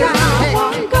destiny child,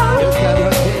 one God,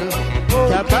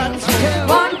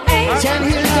 one age,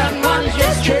 one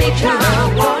destiny child,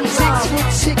 one God.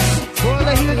 6'6" for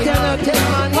the Hilton Hotel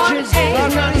One managers.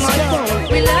 I'm not my phone.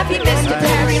 age, we love you, Mr.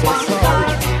 Perry, one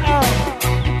God,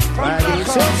 Friday,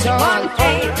 so one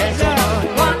age,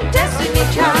 one destiny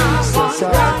child, one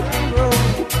God,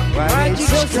 Friday,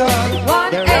 so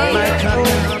one age,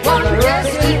 one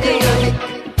destiny,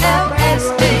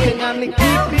 LSD,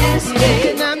 LSD.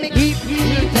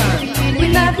 We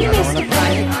love you, Mr.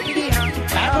 Perry.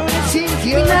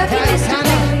 We love you, Mr.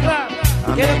 Perry.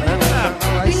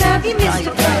 We love you,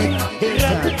 Mr. Perry.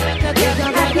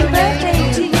 Happy birthday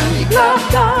to you, Lord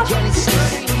God.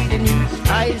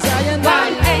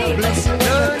 One age,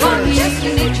 one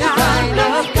destiny child,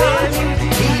 Lord God.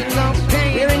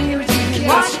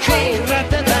 One age,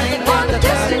 one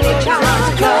destiny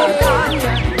child, Lord God.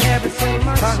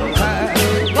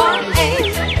 One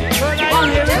age,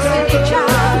 one destiny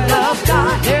child, Lord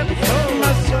God.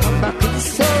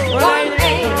 One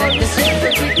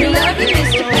age, we love you,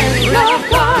 Mr. Perry, Lord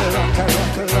God.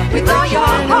 With all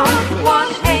your heart,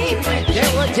 one age,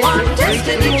 one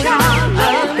destiny child,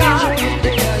 Lord God.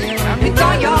 With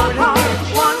all your heart,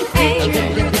 one age,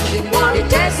 one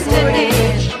destiny,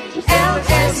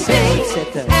 LSD,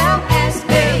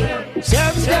 LSD.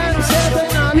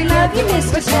 We love you,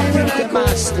 Mr. Perry.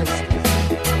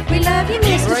 We love you,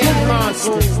 Mr. Perry.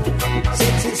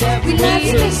 We love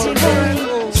you, Mr. Perry.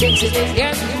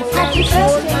 Happy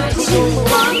birthday to you,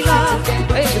 one God,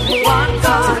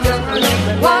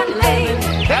 one age,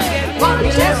 one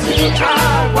destiny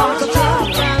child, one love,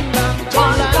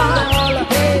 one God,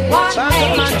 one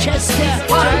age,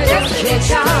 one destiny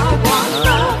child, one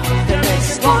love,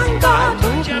 one God,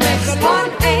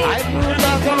 one age,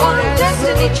 one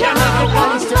destiny child,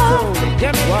 one love,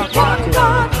 one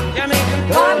God,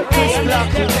 one age.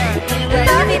 We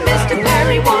love you, Mr.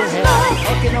 Perry, one love,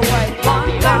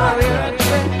 one God,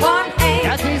 one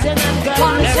age,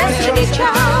 one destiny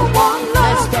child, one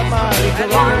love,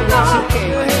 one God,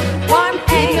 one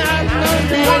age,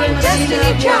 one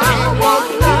destiny child, one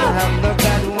love,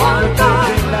 one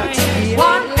God,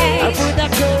 one age,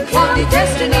 one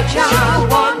destiny child,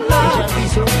 one love,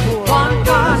 one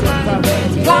God,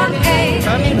 one age,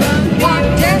 one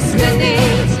destiny,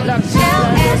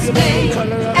 LSD,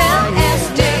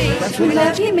 LSD. We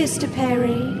love you, Mr.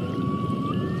 Perry.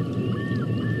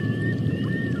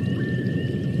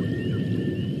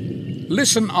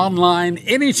 Listen online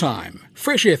anytime.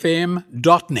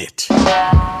 freshfm.net.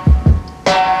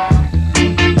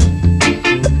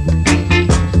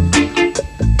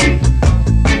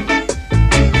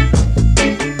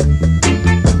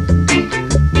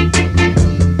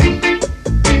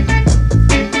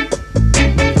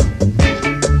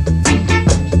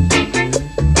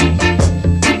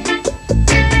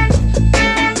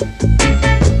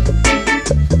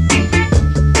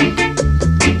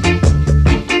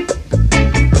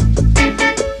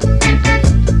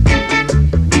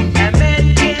 A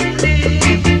man can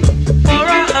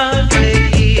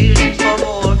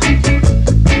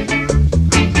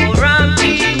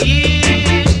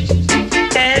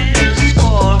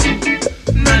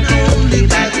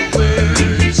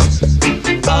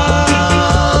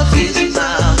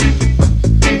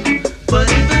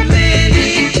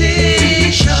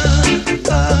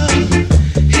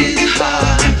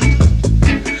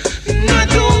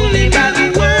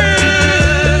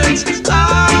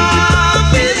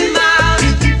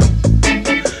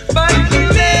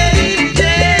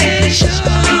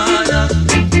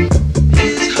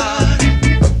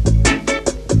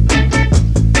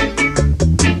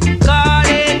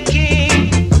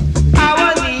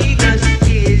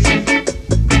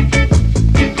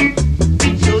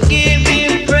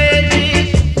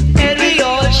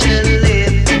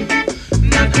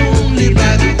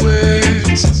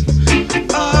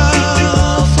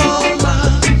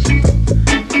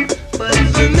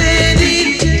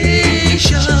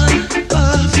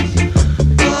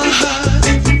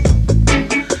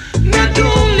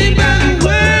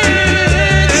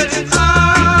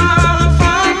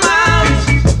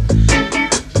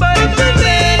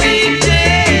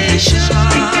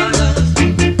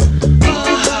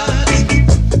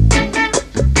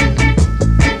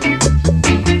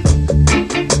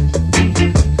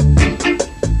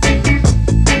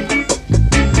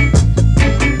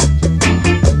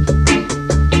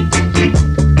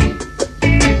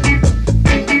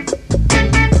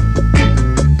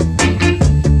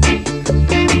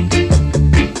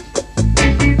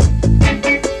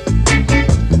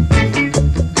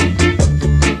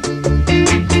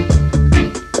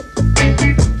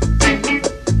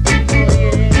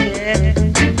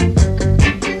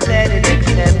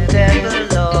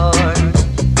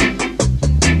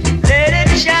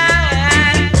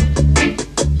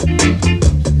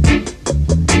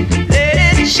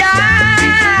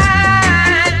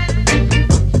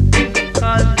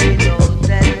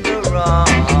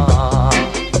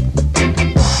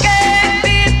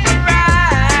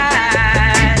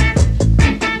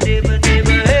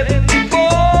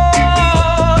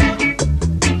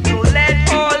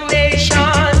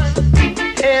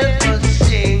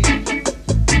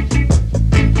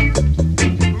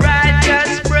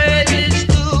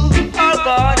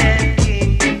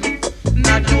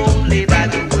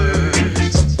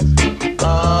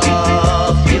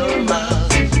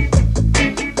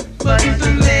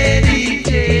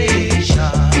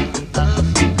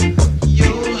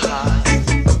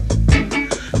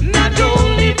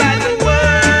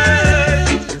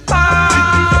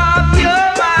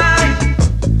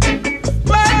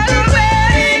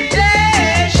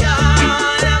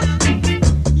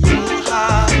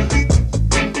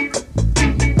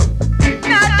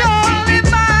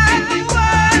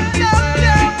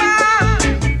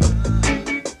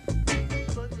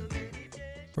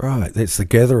Right, that's the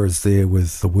Gatherers there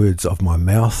with The Words of My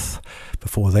Mouth.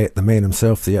 Before that, the man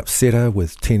himself, The Upsetter,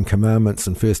 with 10 Commandments.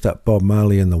 And first up, Bob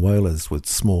Marley and the Wailers with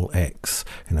Small Axe.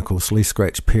 And of course, Lee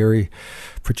Scratch Perry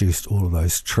produced all of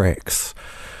those tracks.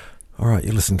 All right,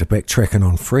 you're listening to Backtracking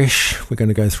on Fresh. We're going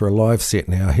to go through a live set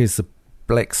now. Here's the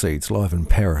Black Seeds live in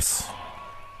Paris.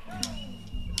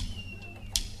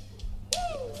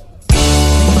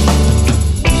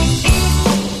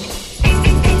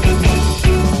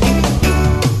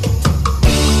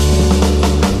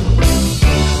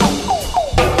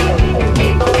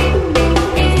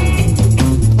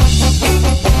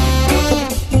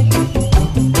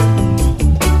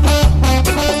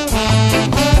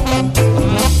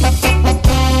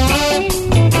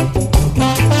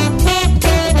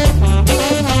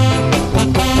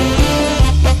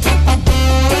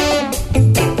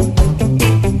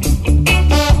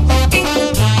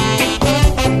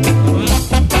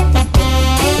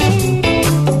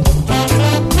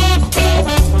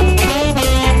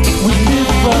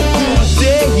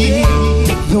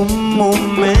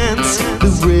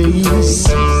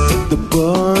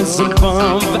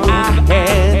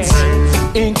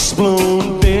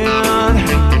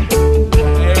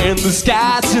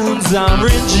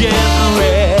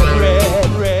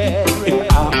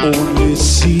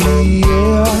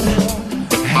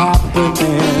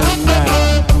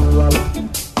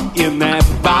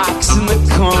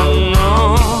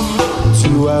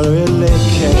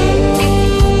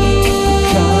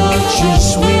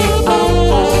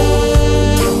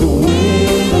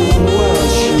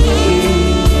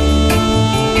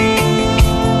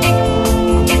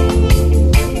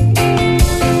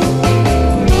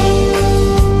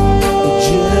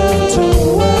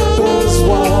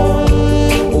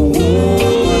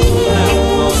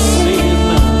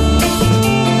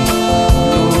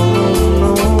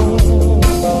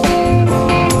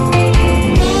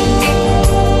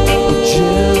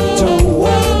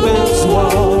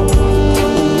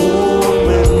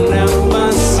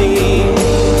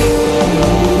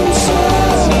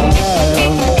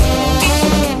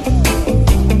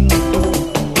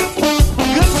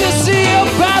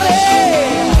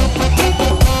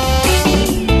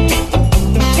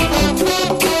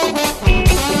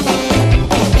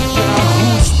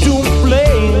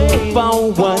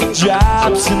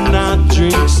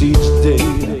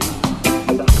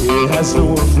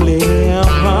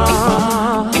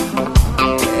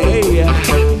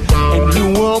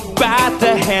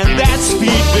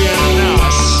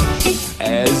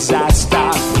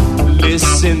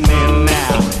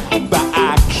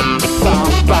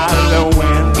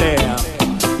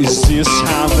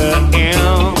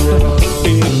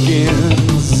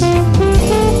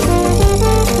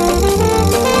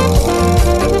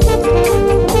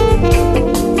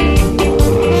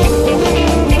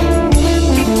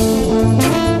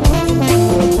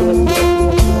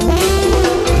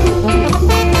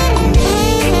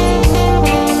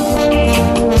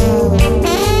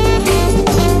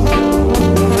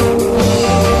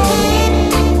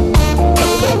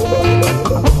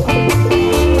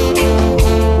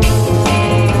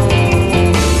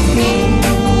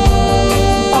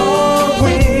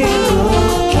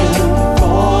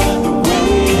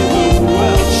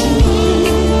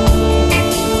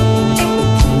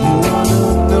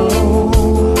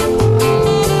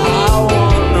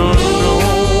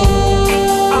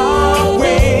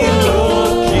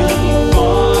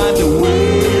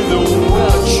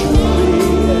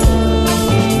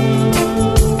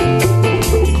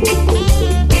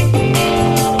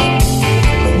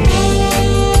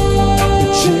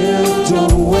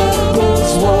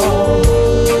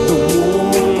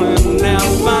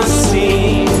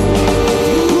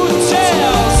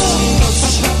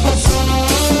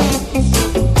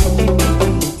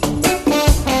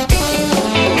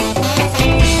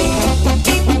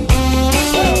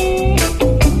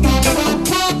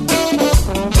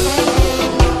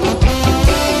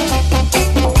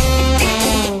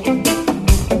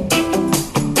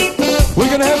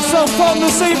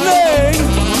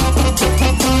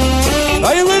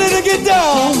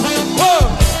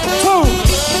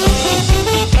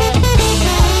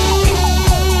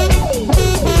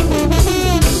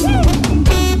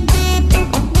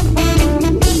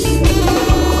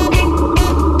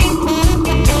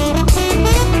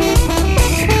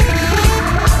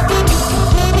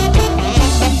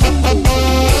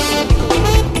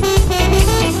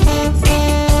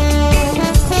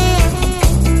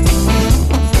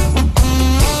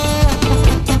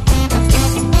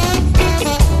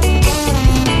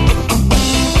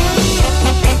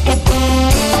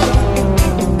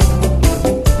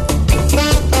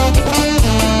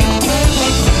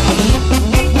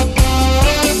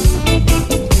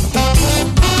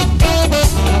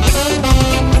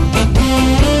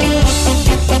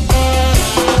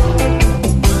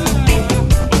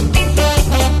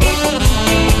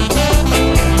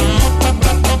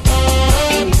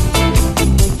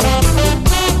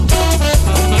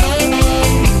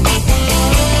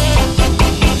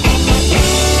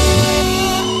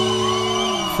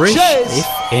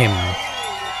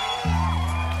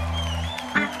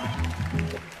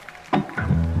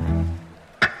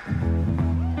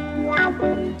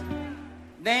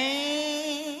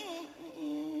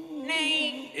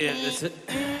 gets it.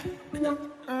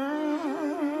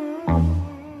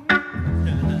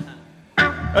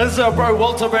 This is our bro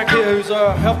Walter back here who's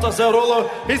helped us out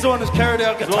he's the one who's carried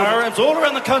out guitar amps all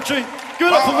around the country. Give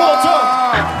it up for Walter!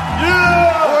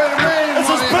 Yeah! It's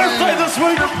his birthday this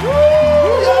week!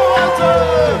 Yeah,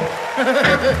 Walter!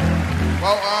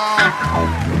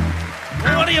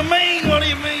 What do you mean? What do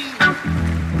you mean?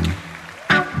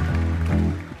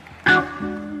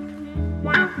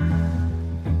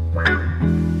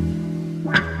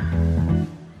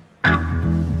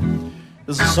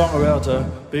 This is a song about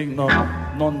being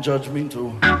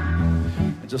non-judgmental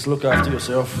and just look after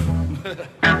yourself.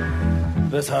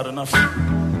 That's hard enough.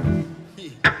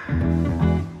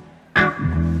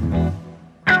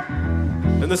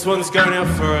 And this one's going out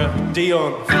for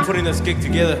Dion for putting this gig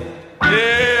together.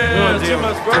 Yeah, Dion. too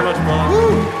much, bro. Too much, bro.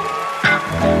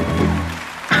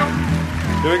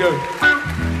 Here we go.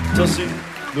 Tossi,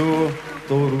 do,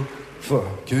 todo.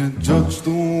 Can't judge the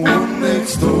one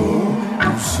next door.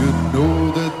 You should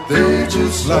know that they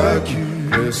just like you.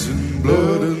 Flesh and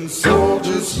blood and soul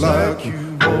just like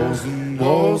you.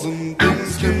 Walls and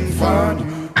things can find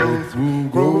you. Both will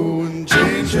grow and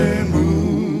change and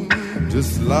move.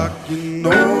 Just like you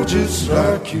know, just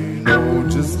like you know.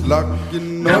 Just like you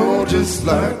know, just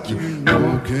like you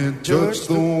know. Can't judge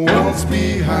the ones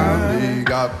behind. They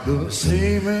got the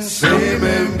same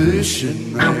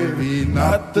ambition, maybe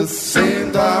not the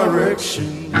same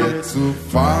direction, yet to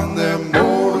find their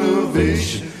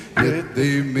motivation. Yet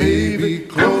they may be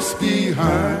close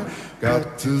behind.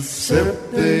 Got to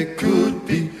accept they could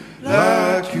be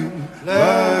like you,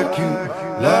 like you,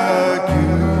 like you.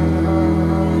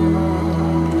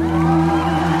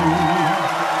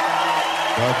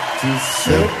 Got to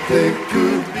accept they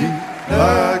could be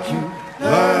like you,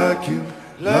 like you,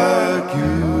 like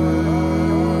you.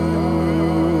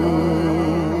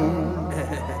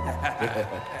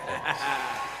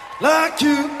 Like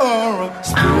you are a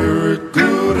spirit,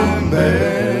 good and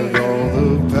bad. All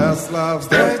the past lives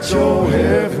that you're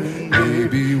having.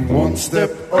 Maybe one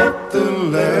step up the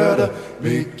ladder.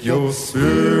 Make your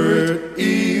spirit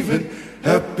even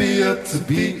happier to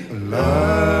be alive.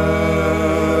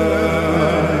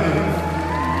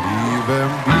 Leave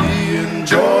and be,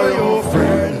 enjoy your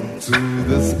friend until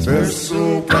this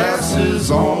vessel passes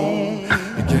on.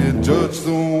 You can't judge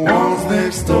the ones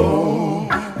next door.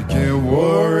 Can't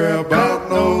worry about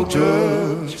no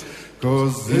judge,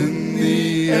 'cause in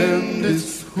the end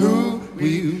it's who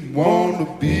we wanna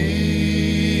be.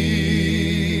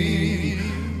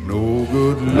 No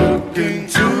good looking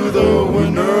to the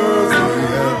winners, they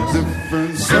have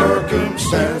different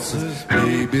circumstances.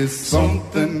 Maybe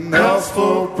something else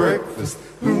for breakfast,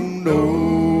 who knows?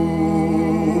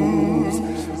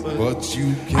 But you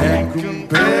can't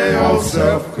compare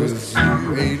yourself, 'cause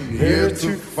you ain't here to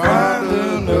find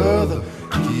another.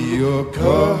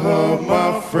 Kiyoko,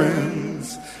 my friends.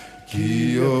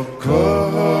 Kiyoko,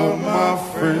 my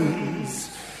friends.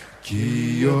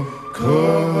 Kiyoko,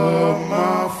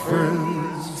 my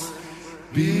friends.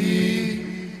 Be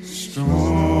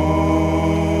strong.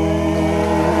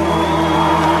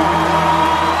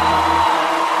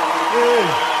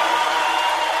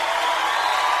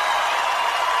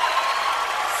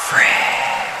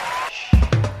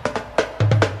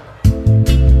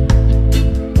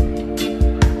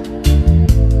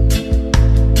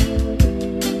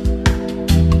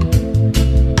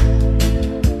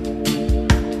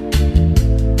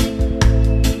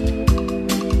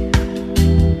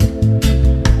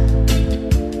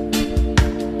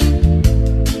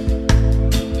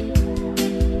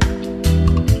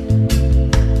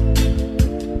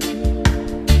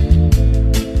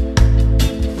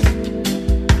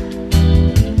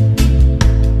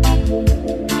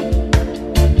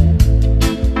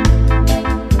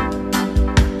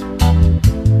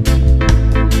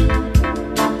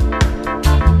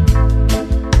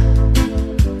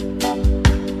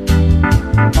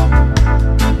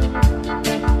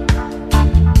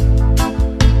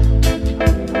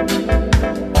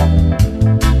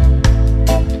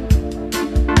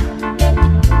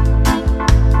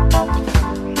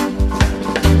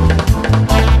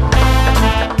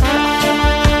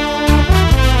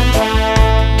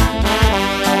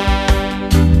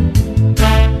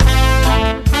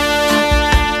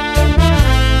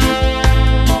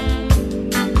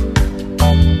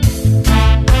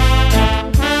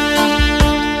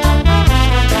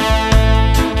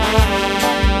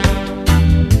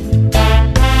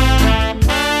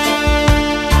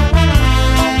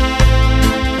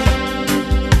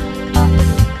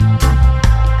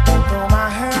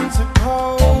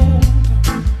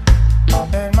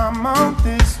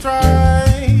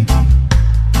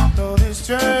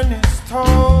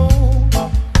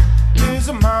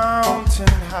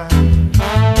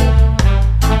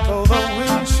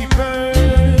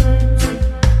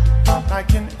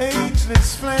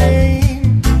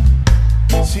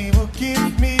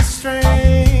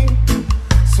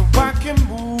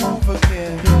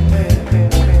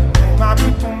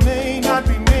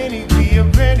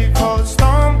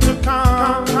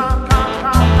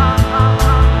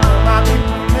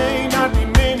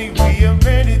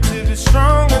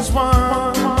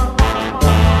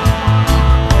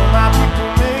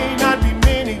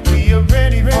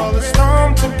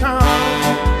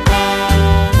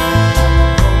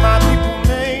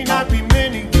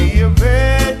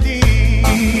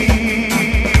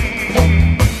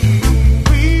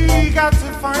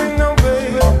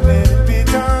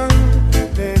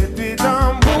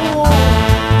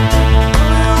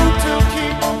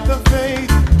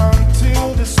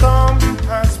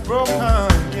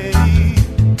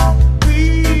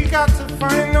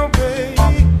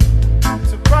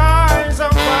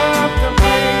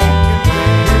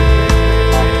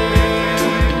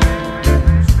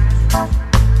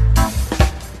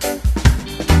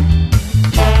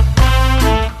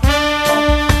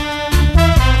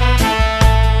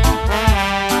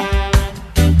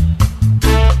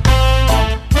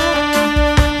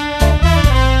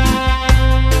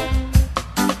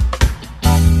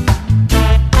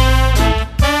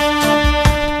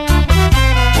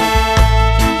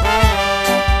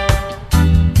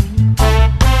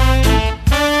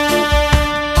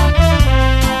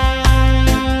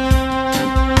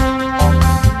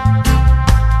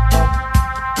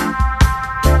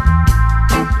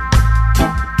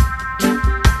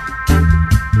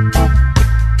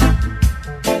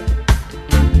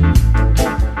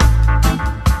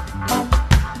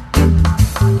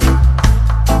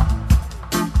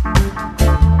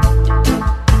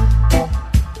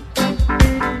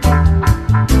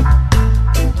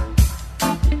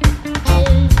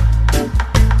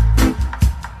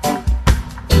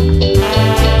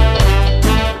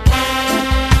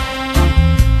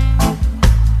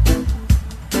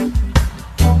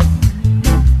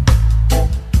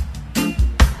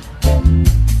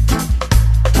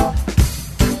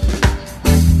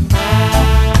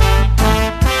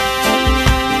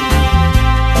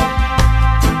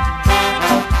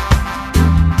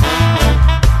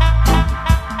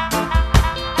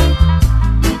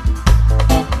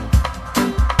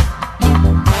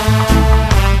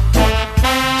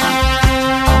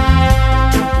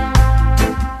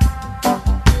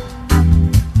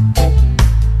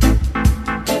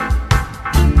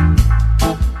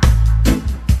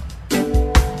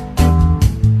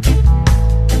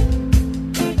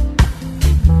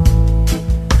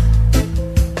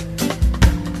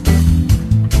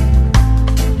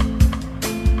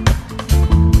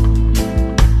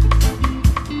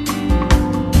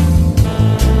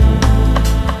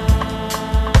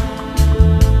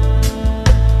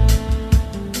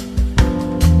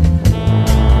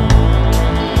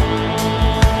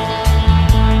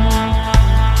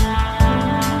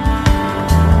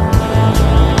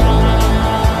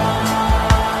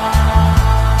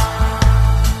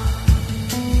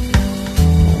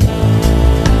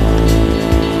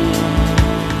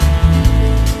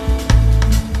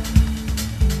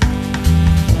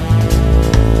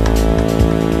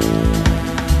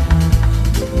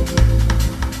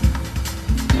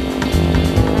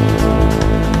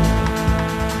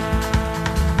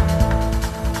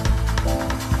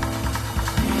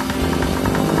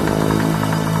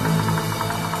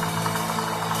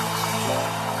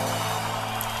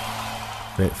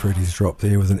 That Freddie's Drop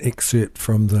there with an excerpt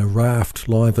from the Raft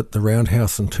live at the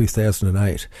Roundhouse in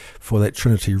 2008. For that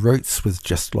Trinity Roots with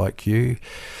Just Like You,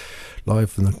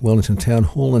 live in the Wellington Town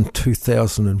Hall in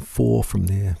 2004 from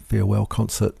their farewell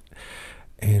concert.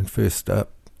 And first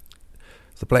up,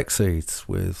 the Black Seeds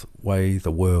with Way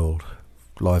the World,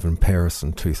 live in Paris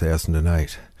in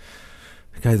 2008.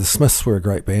 Okay, the Smiths were a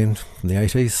great band from the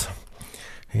 80s.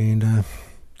 And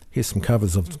here's some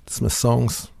covers of Smith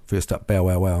songs. First up, Bow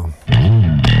Wow Wow.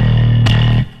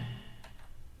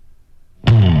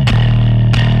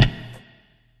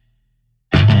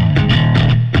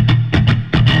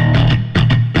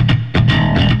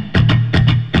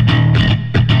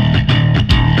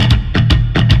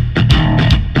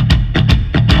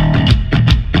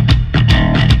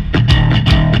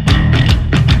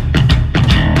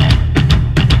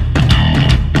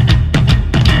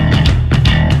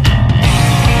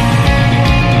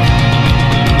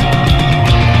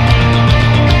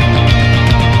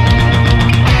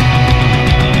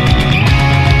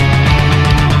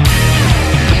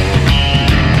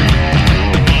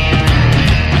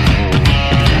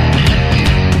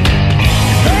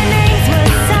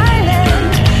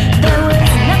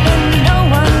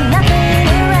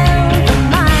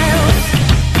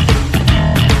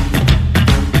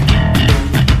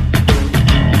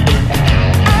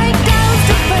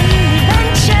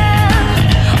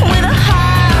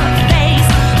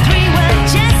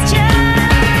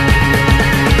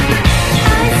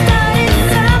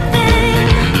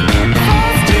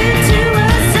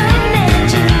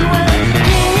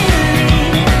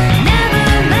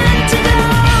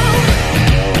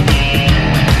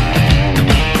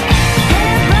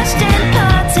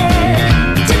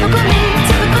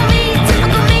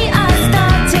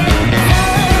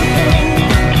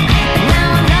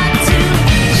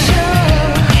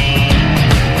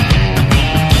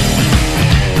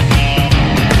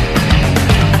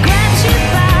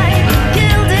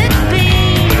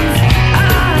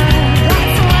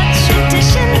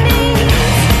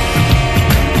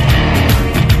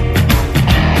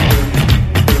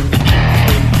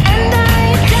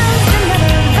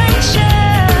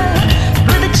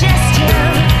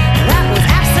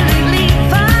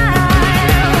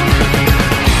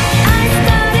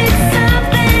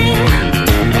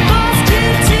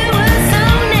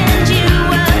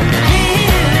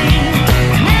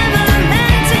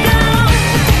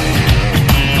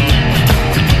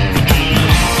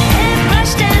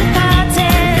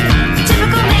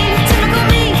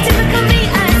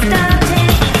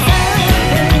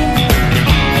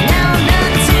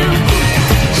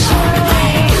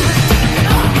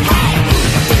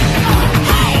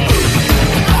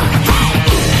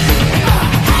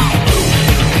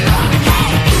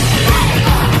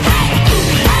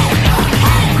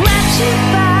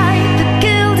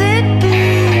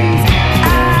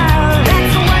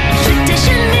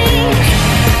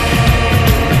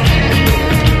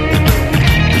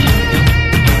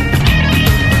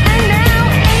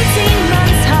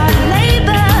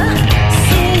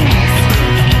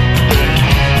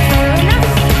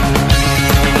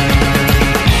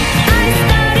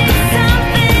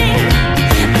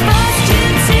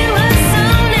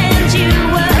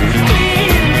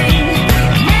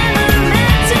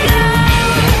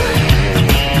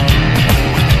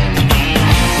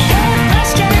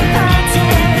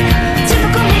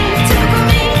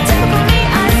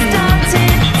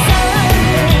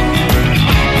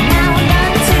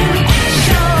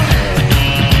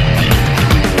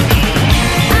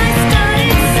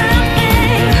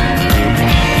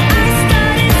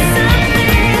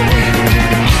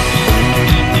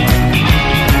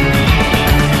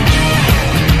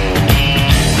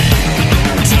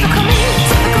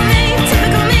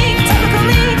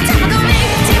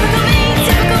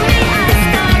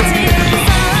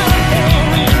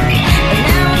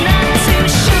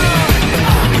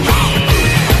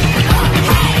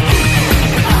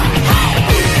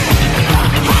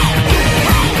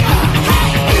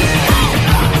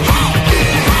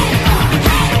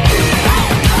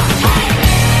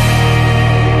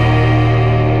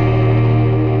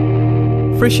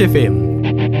 Fresh FM.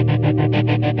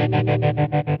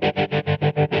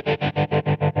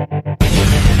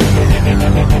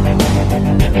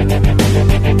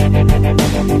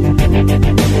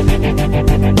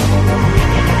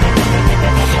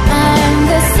 I'm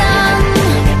the sun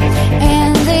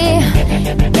and the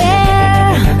air.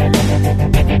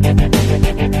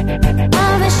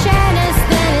 All the shadows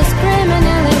that is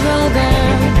criminally vulgar.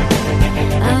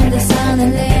 I'm the sun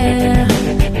and the air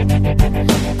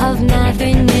of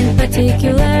nothing in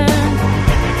particular.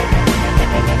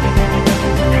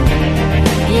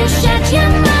 You shut your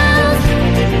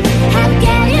mouth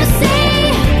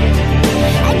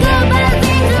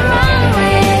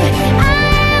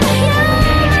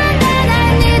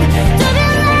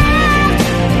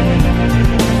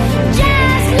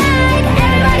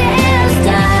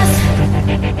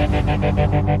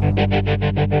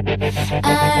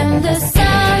and the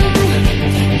sun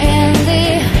and the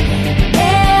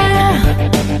air.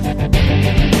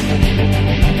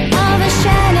 All the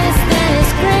shyness that is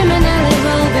criminally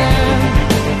vulgar,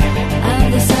 of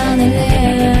the sun and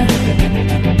air,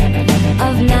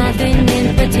 of nothing in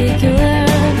particular.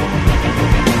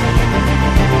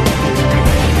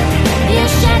 You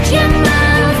shut your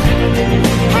mouth,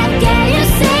 how can you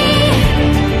say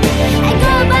I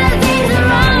go about things the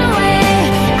wrong way?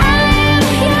 I'm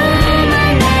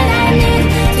human and I need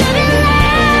to be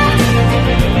loved,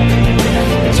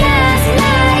 just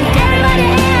like everybody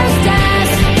else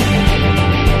does.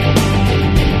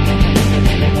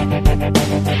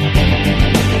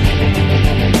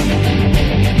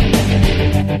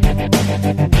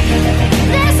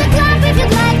 There's a club if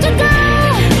you'd like to go.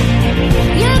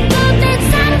 You could meet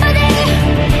somebody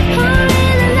who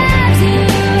really loves you.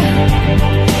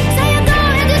 So you go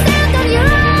and you stand on your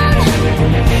own,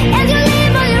 and you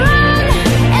live on your own,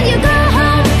 and you go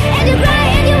home, and you cry,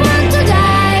 and you want to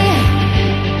die.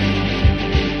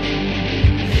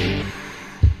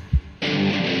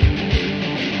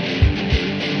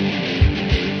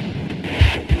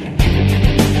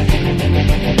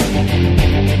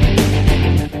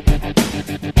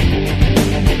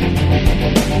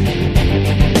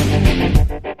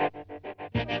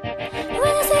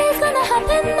 When I say it's gonna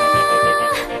happen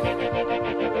now,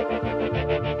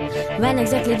 when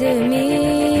exactly do you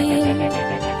mean?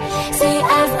 See,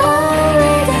 I've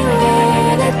already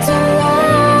waited too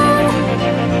long,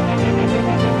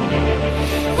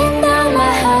 and now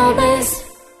my hope is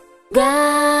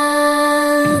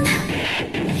gone.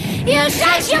 You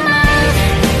shut your mouth,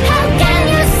 how can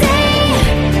you say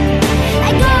I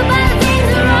go about things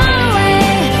the wrong way?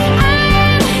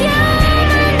 I'm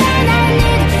human and I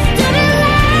need to be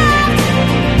loved,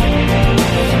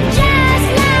 just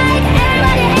like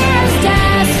everybody else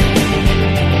does.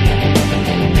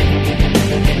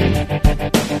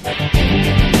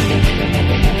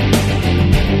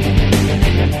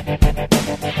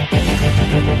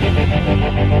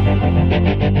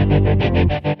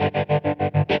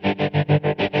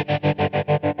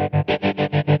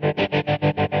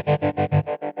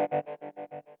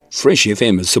 Fresh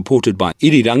FM is supported by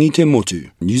Irirangi Te Motu,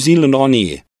 New Zealand On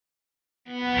Air.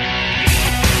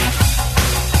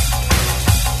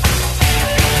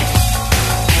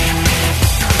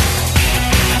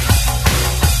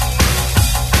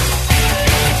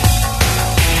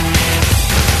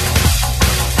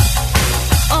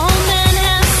 All men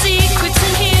have secrets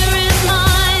and here is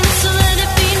mine, so let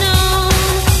it be known.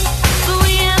 For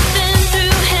we have been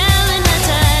through hell and I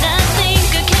died. I think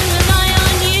I can rely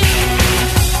on you.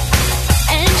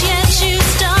 And yet you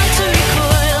start to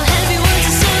recoil. Heavy words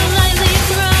to say.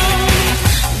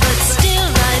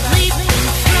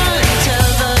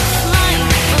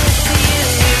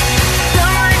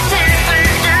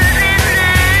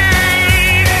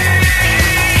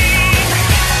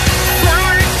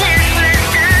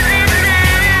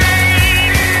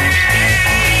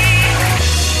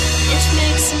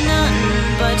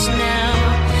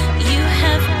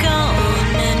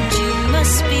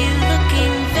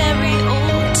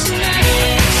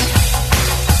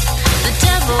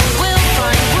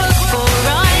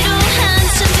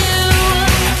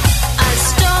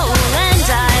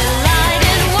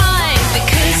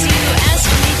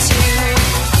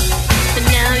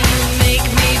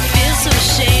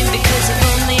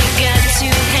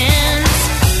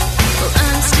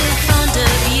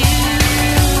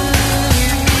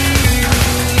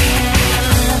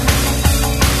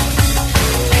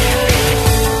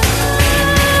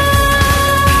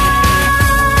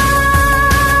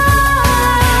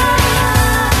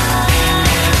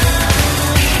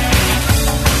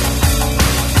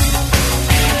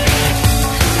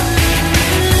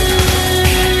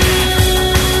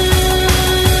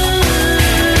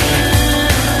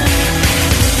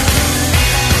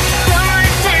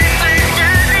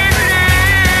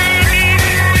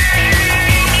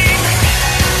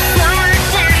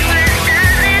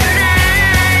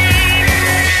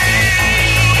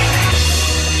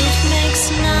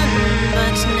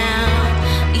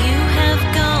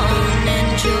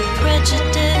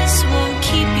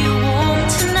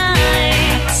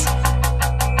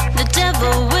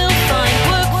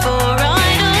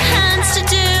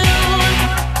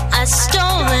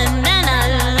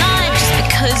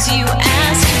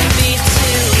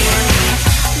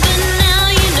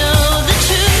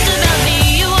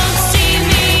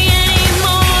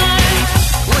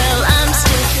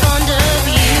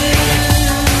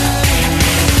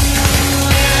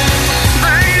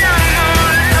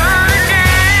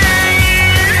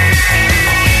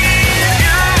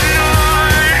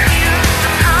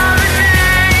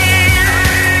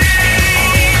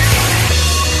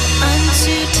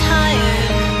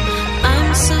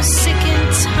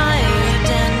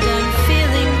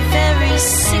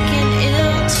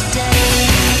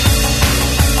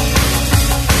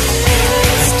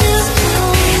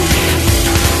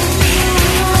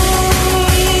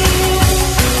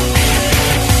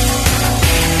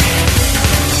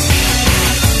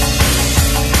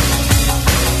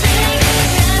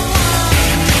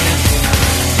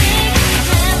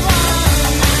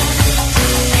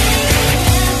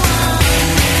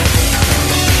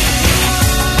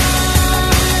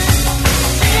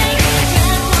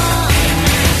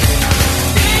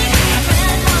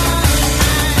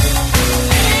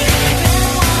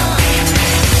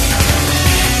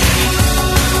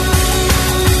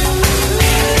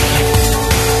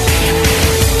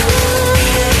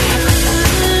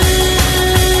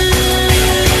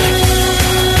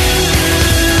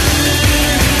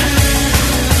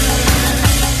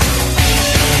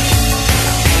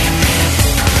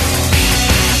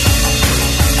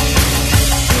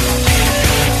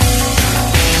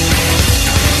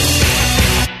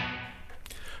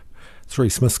 Three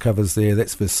Smiths covers there.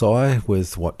 That's Versailles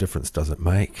with What Difference Does It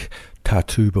Make?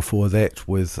 Tattoo before that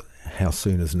with How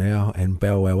Soon Is Now? And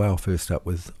Bow Wow Wow first up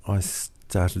with I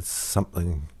Started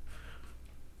Something.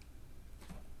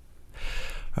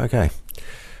 Okay,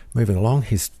 moving along,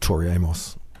 here's Tori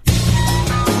Amos.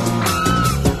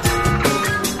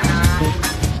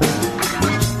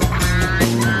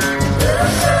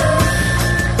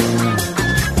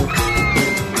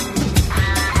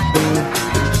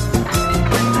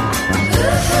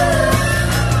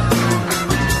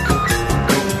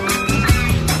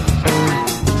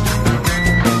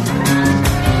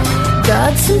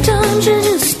 God, sometimes you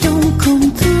just don't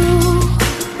come through.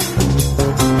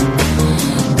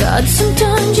 God,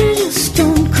 sometimes you just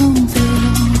don't come through.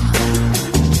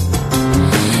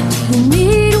 You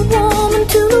need a woman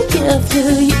to look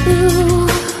after you.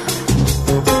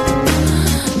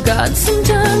 God,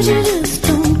 sometimes you just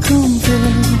don't come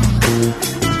through.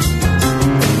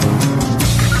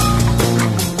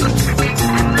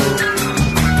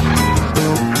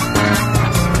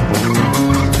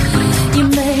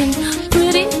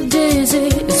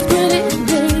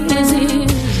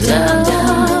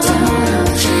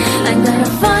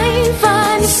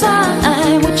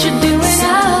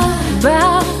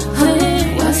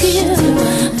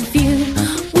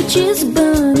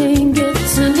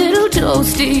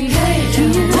 Toasty. Hey,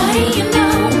 what do you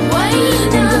know? What do you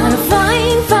know? I'm gonna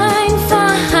find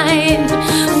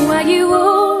where you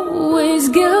always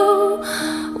go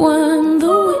when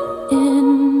the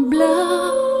wind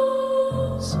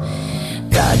blows.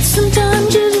 God,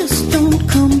 sometimes you just don't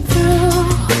come through.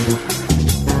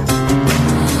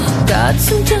 God,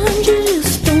 sometimes you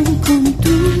just don't come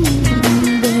through.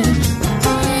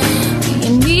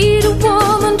 You need a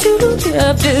woman to look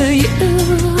after you.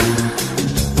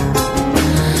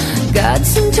 God,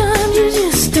 sometimes you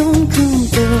just don't come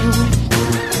through.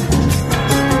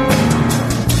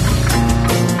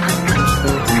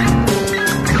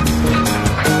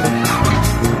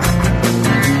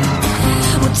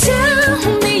 Well,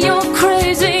 tell me you're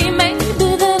crazy, maybe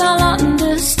then I'll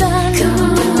understand.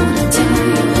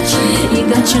 You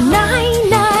got your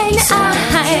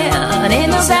 999 in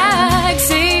the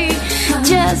backseat,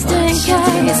 just in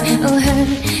case. Oh, hey,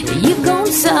 you've gone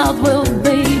south, well,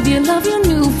 baby, love your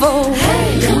new phone.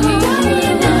 Hey, what do you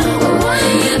know?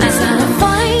 I gotta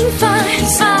find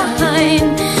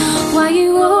why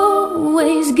you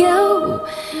always go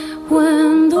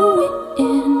when the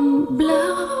wind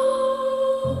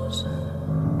blows.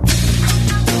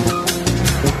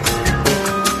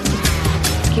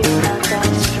 Keep not that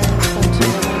strength unto the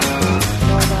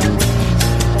nor thy wings that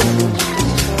which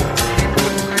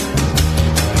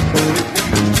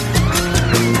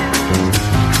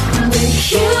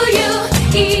destroy.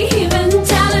 Will you even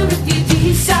tell her if you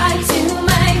decide to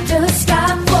make the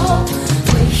sky fall?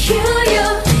 Will you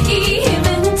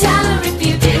even tell her if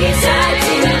you decide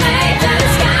to make the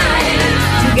sky?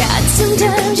 God,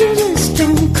 sometimes you just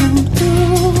don't come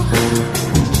through.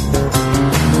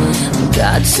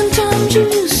 God, sometimes you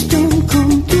just don't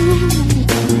come through.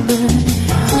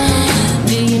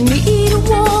 Do you need a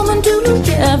woman to look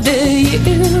after you?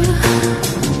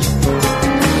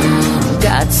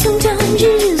 God, sometimes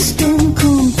you just don't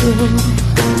come through.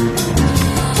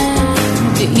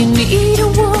 Do you need a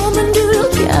woman to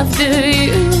look after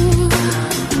you?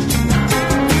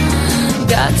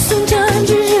 God, sometimes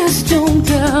you just don't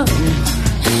come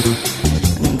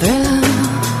through.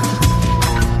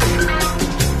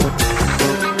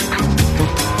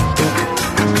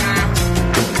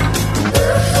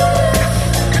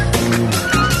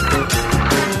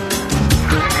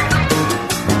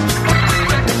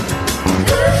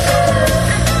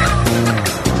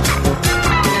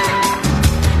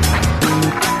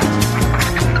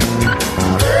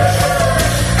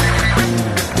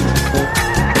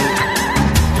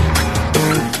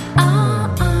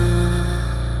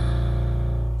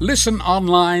 Listen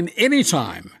online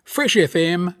anytime.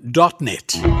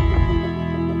 freshfm.net.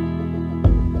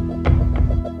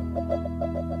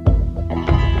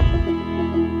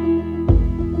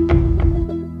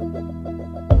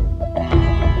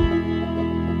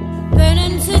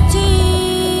 Burning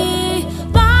city,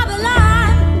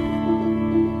 Babylon,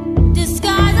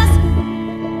 disguise us,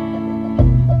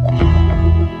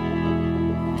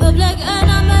 public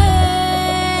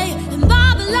enemy in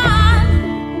Babylon,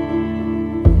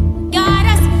 guide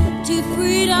us to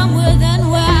freedom within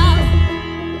well.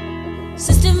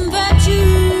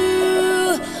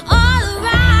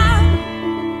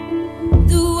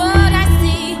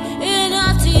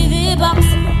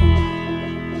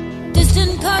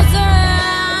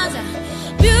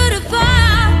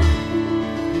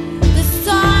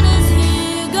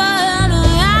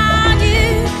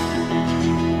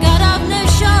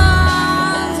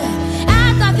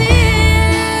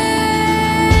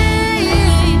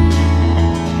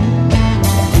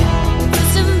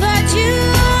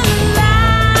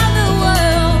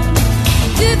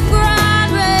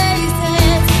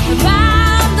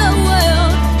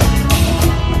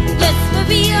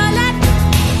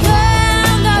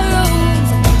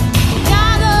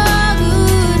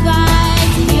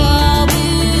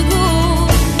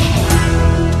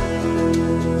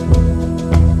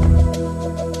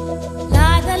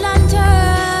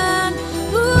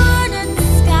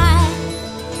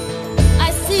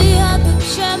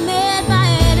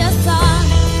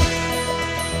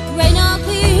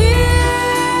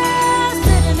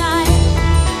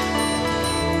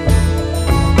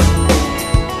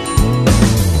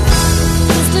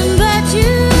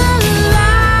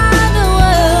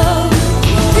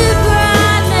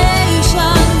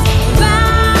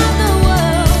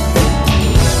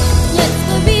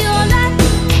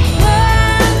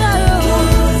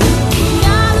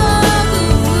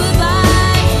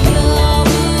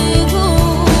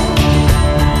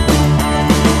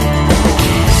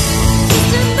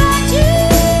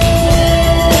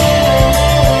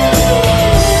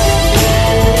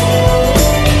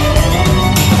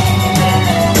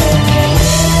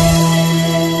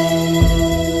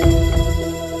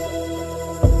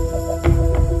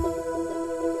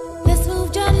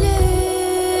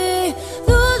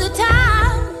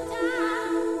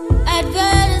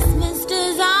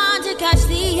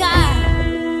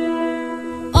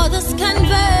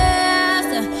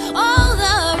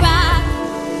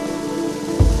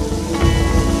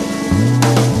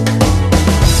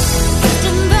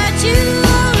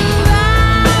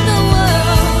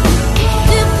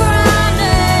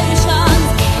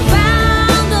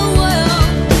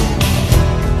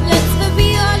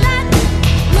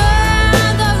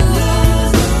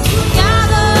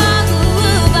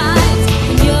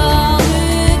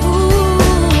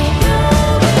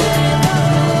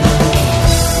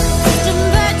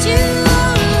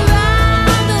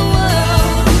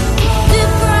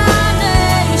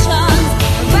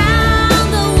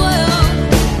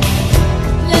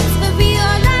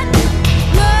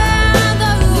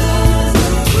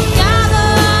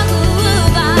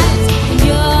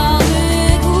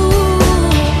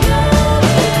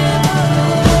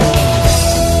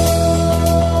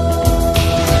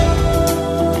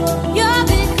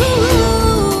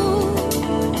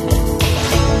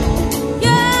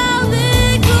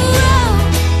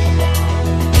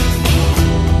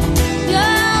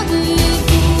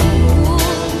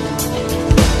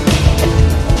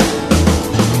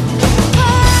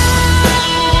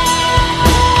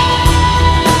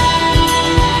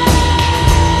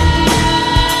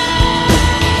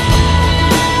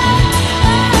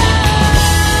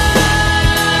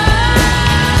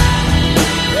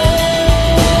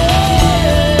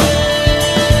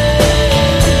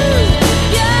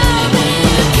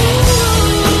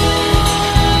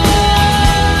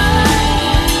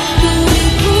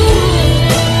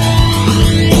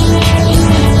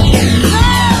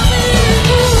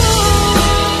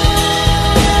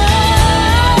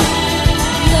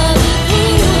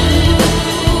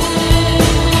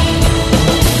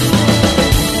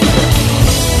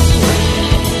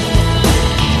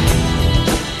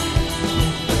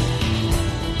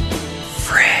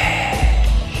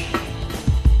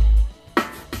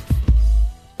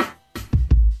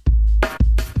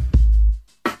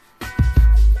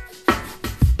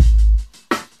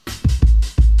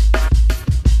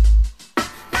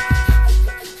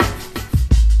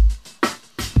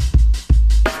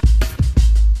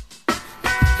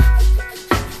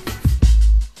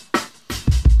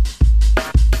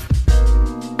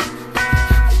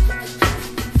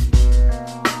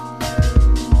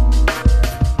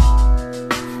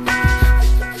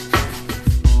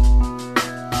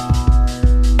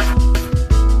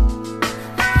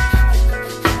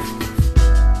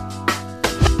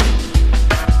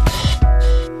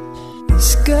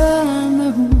 girl I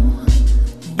know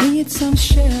needs some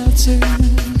shelter,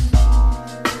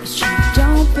 but she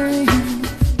don't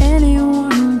believe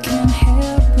anyone can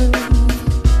help her.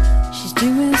 She's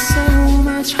doing so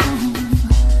much harm,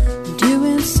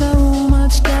 doing so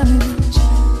much damage,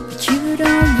 but you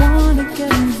don't want to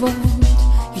get involved.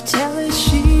 You tell her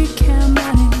she can't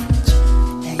manage.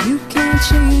 Now you can't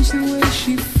change the way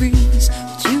she feels,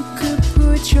 but you could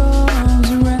put your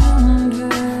arms around her.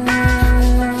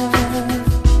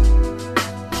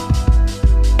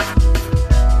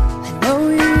 I know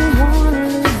you want to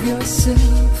live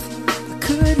yourself, but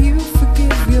could you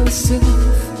forgive yourself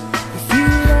if you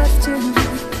left her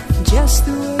just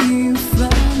the way you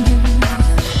found her?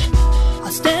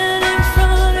 I'll stand in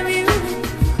front of you,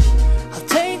 I'll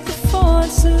take the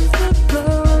force of the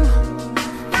blow,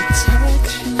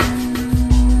 protection.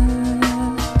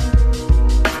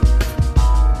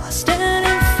 I'll stand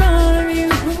in front of you,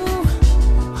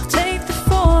 I'll take the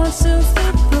force of the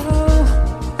blow,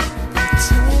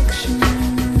 protection.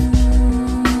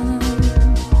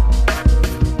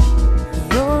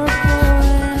 You're a boy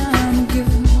and I'm a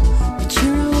girl, but you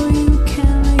know you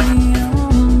can lean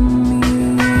on me.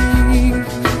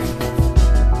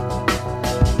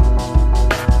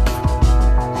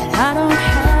 And I don't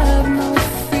have no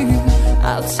fear,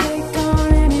 I'll take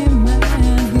on any man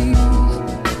here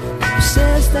who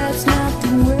says that's not the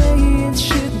way it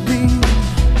should be.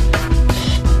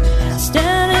 And I'll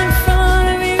stand in front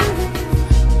of you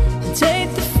and take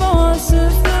the force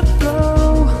of the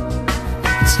blow,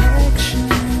 protection.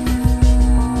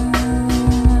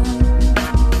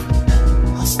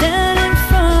 I'll stand in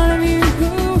front of you,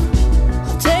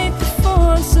 I'll take the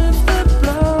force of the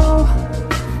blow,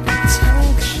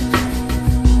 protection.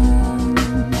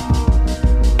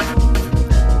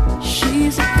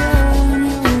 She's a girl and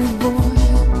you're a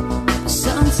boy.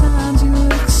 Sometimes you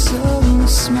look so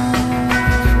small.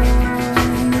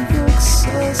 You look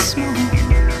so small.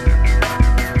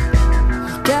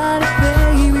 You got a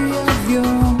baby of your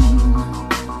own.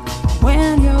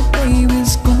 When your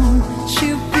baby's gone,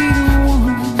 she'll be the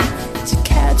one to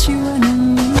catch you when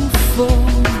you fall.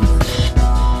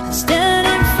 I stand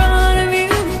in front of you,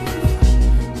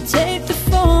 take the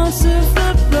force of the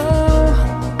blow,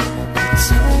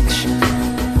 protection.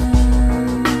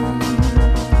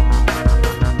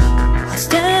 I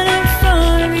stand in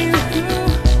front of you,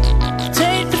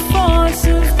 take the force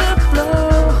of the blow,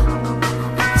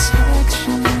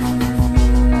 protection.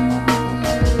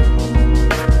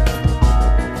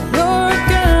 You're a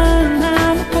girl and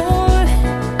I'm a boy.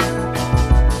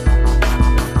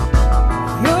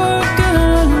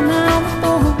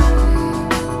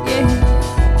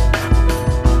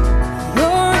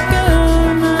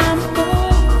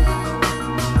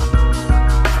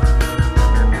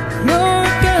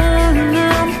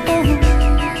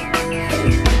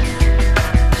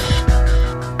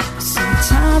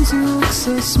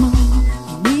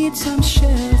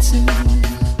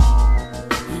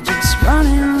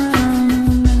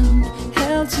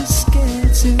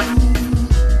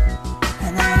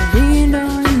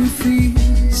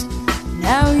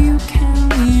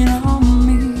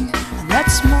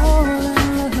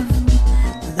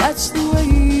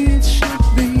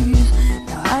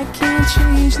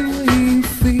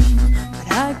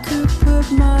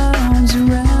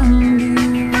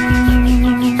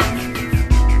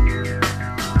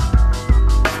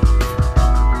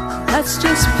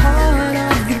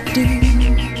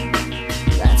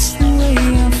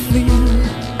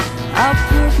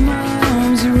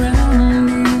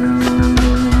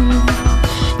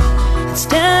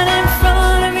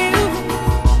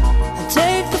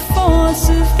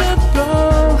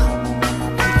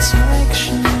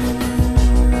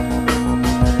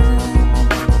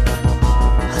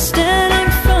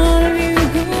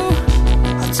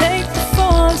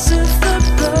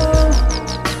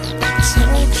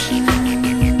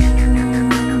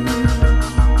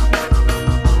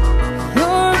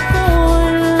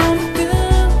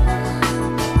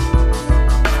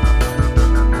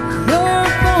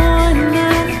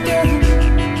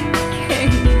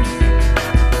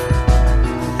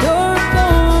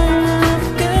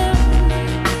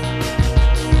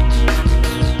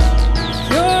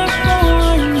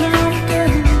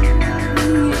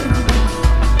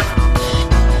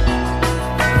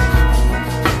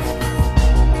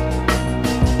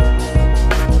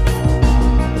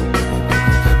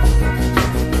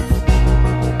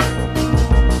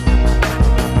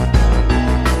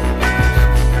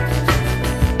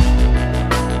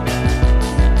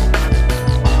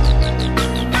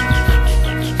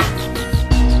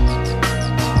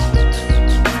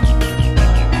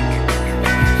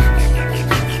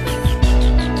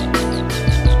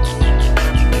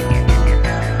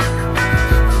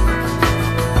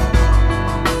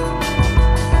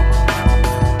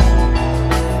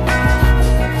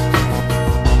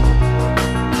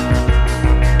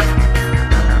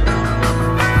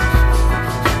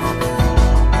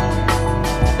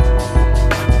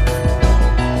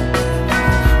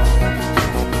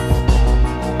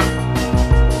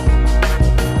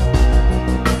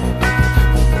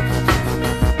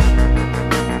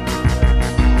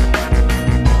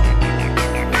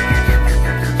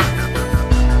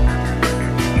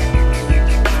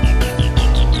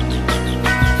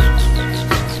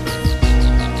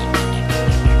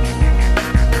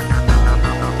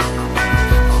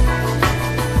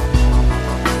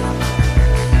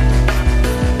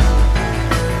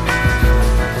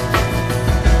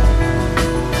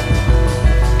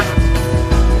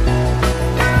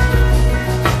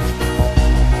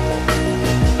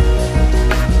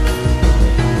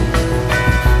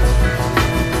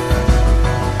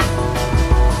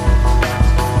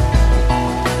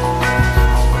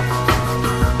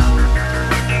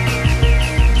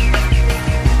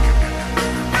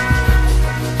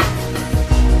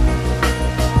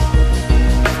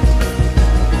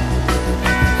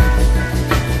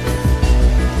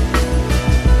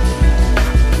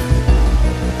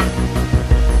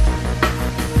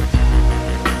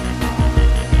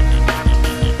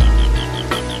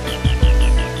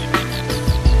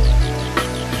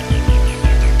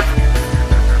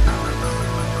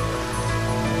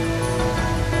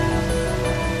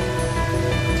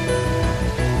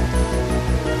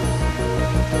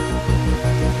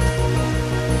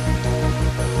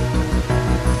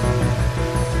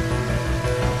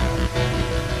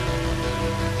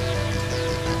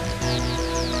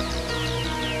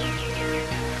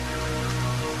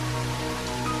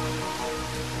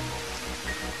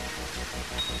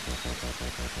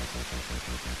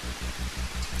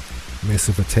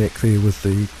 Massive Attack there with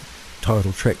the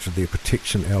title track to their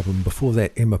Protection album. Before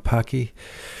that, Emma Paki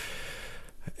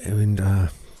and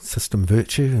System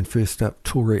Virtue, and first up,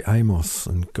 Tori Amos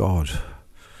and God.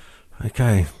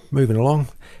 Okay, moving along.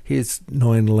 Here's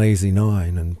Nine Lazy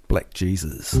Nine and Black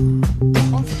Jesus.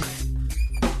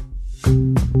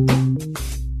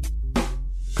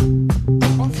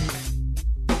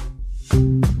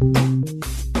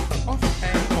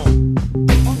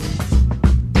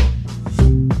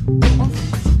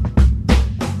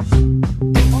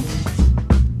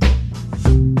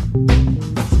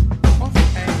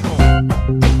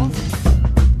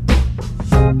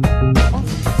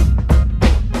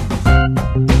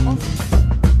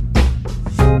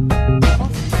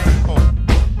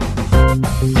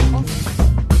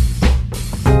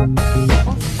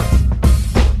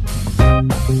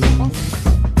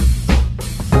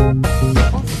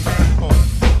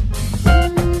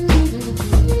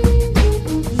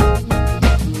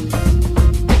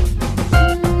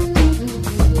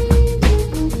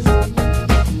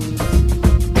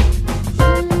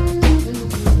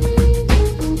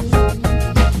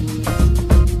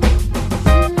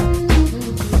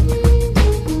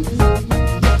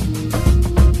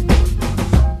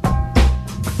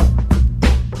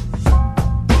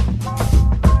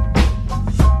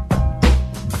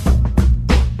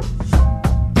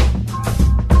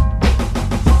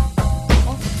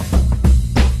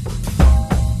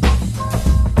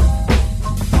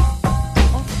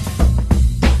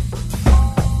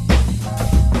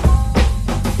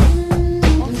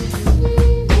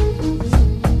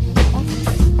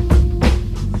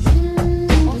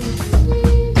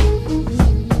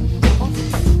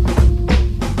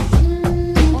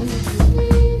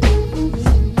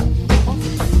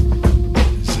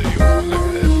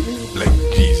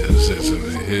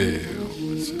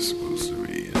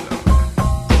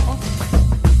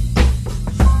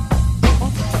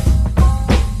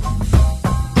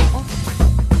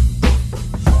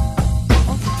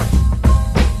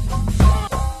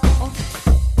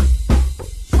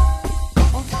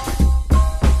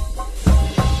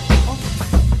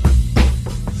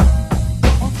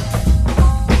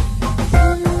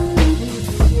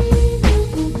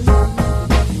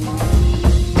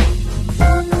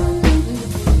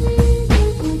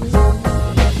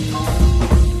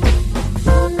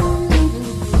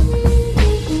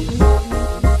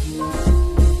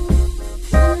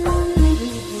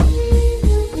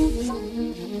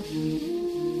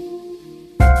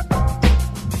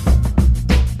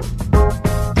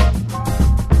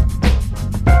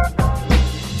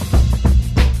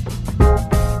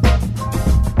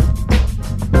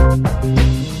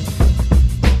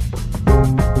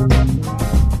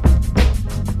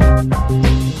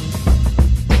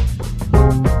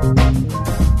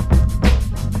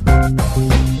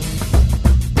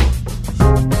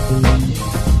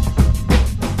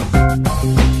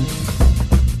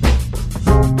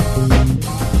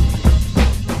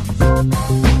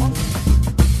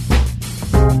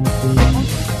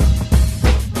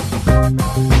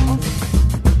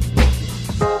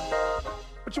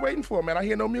 What you waiting for, man? I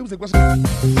hear no music. What's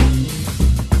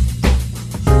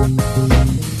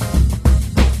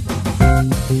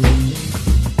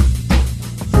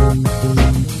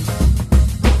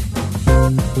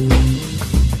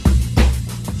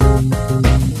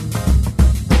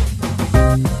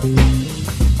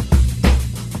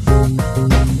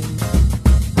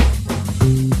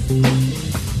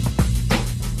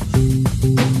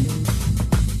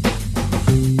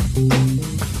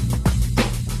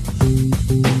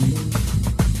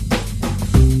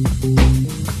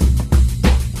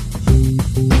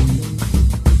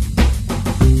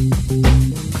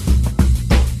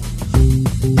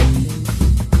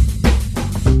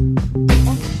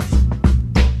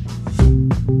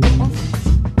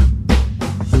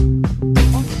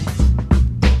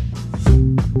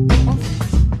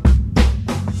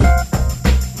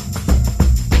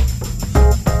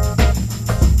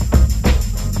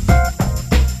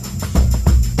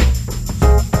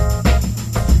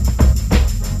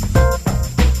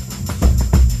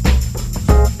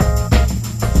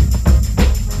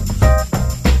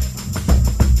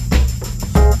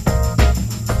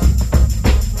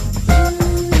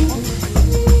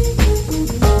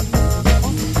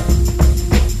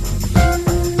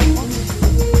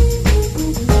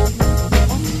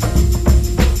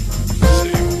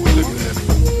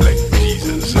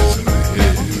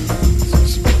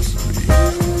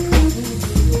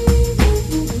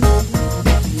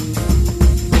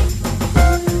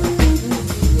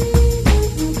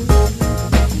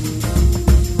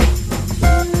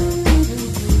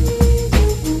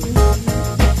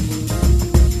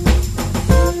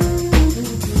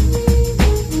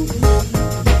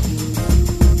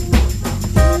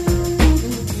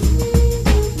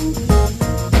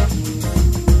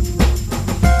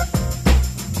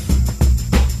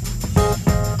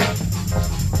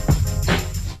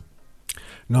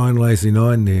Nine Lazy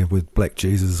Nine there with Black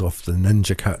Jesus off the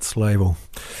Ninja Cuts label.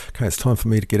 Okay, it's time for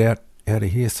me to get out of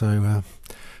here, so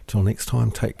till next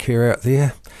time, take care out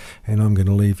there, and I'm going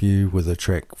to leave you with a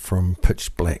track from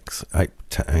Pitch Black's Ape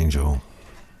to Angel.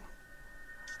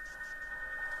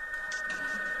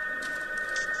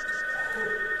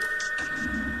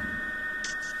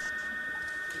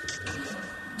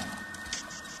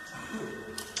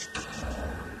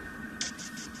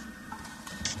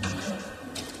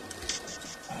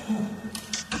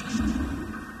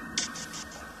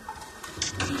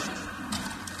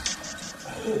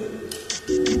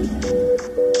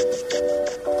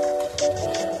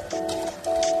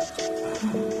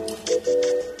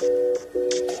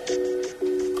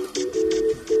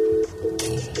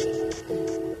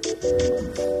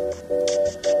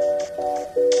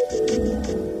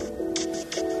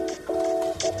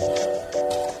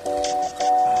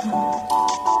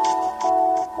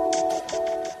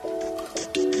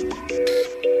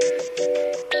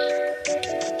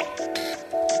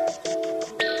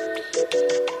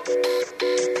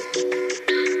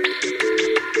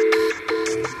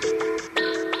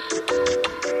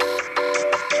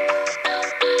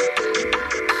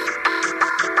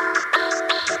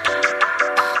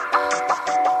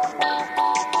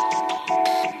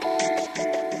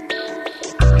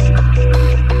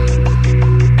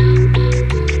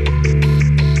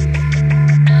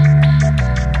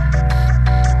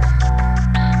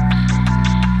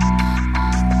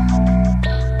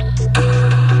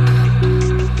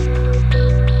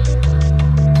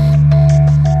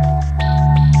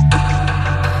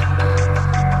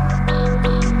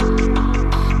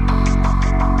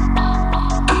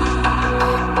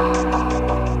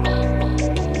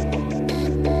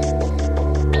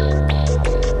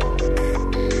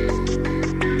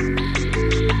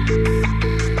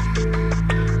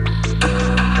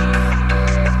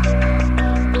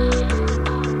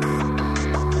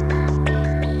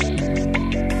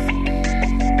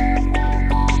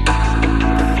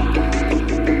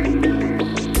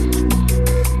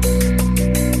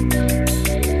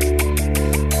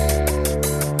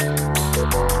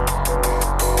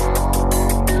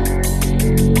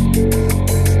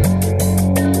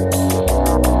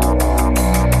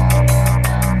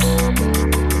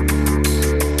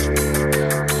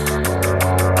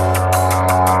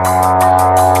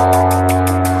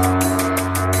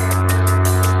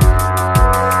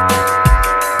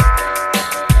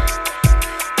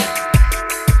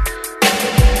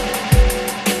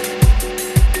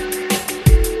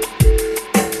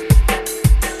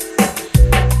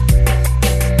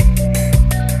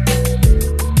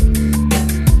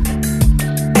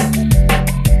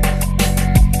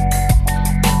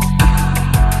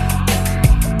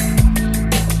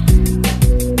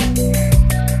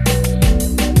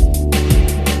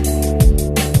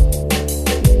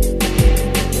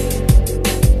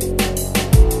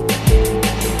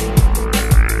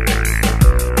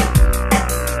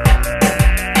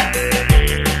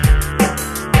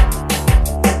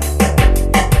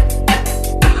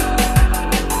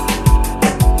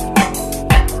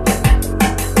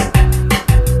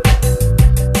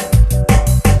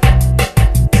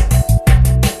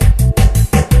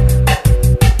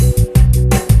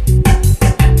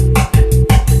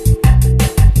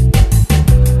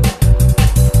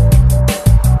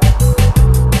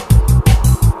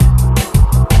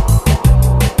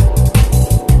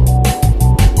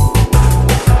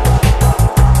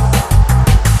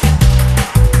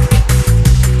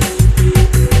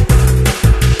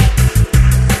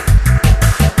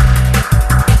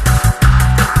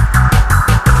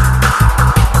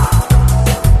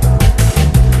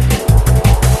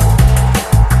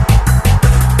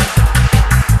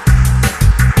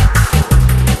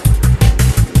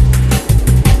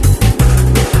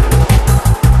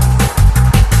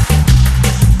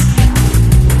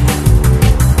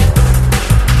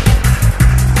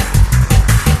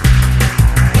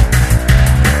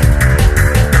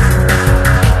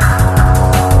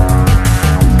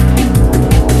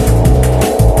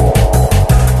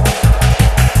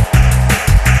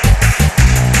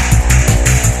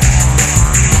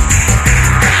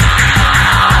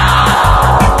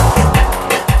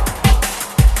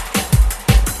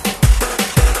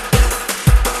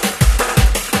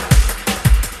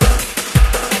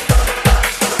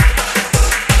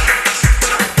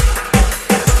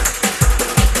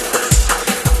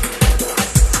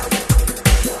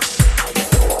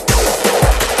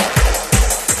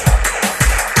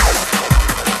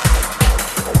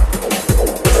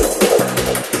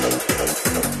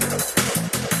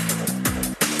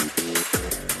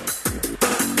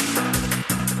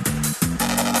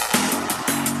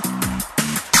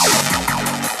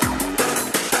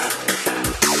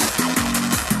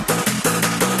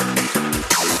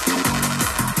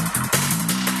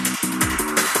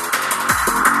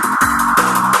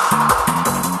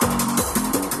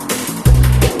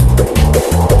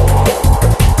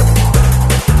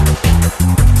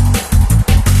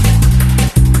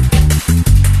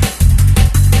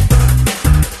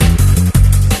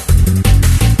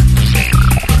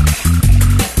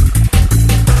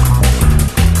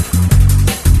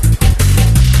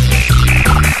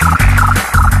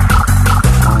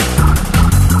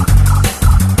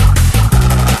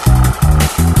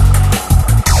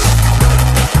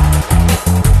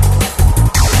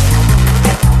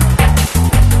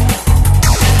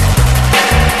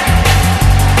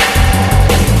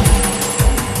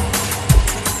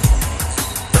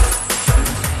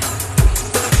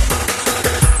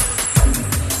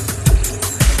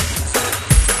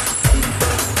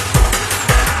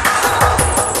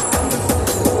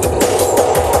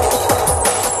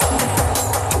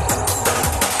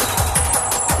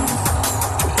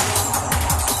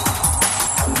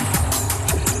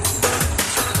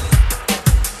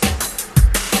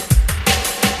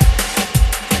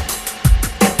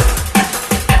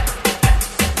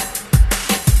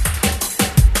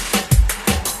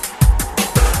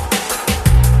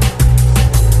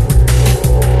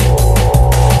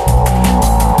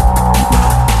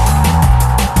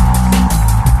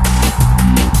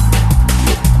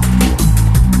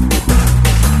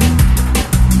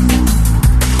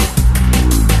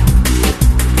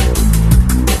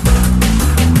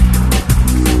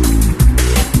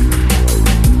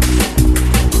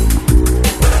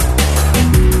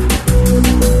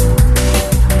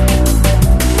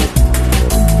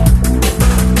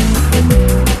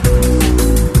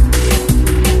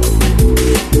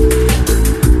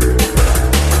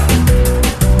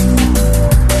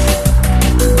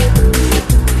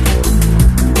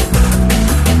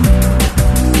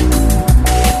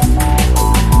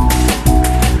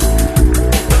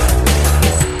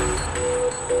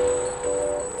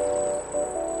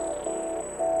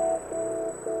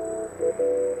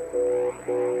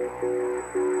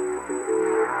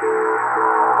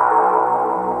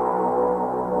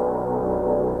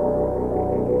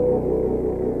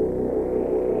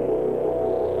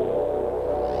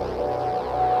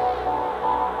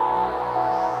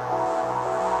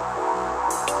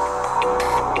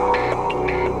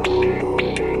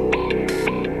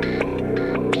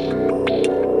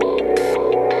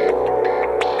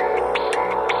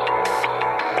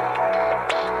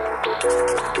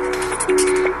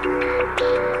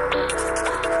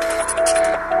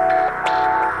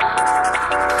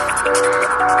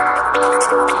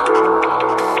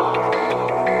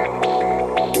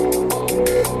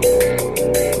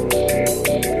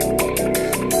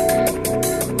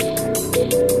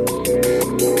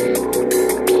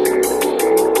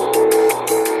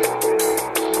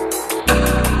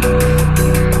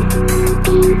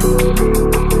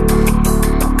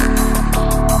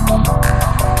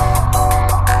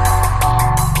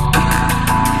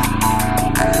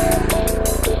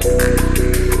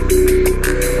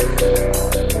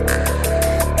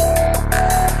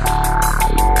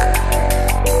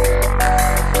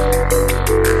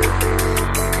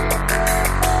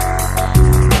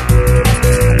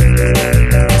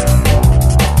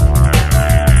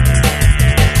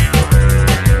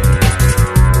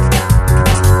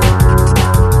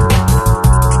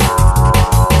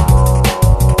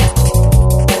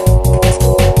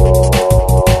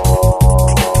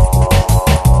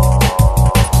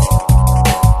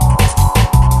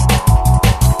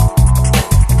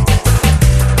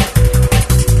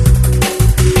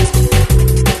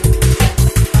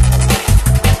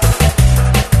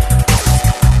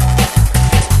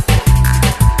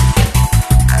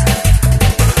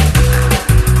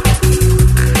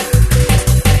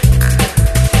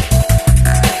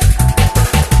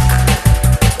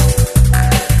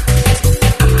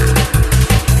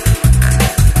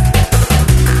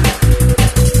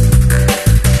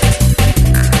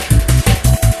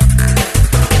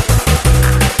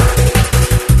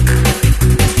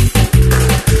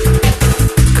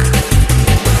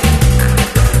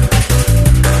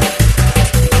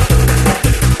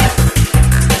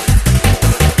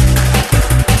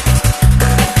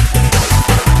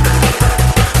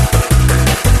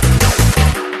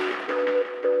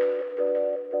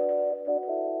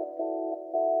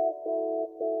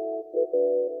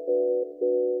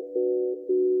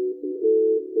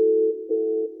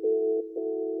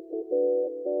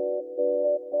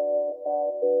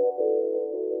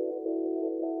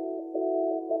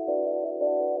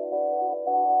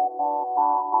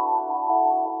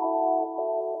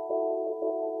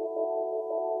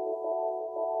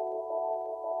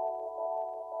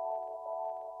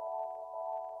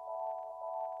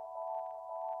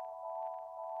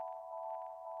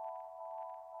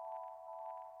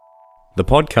 The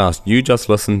podcast you just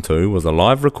listened to was a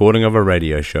live recording of a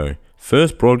radio show,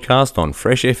 first broadcast on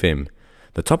Fresh FM,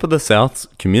 the top of the South's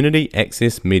community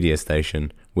access media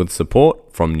station, with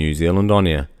support from New Zealand On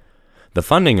Air. The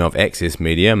funding of Access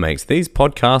Media makes these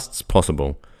podcasts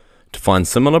possible. To find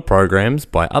similar programs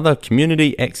by other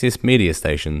community access media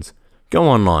stations, go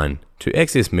online to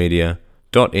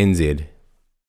accessmedia.nz.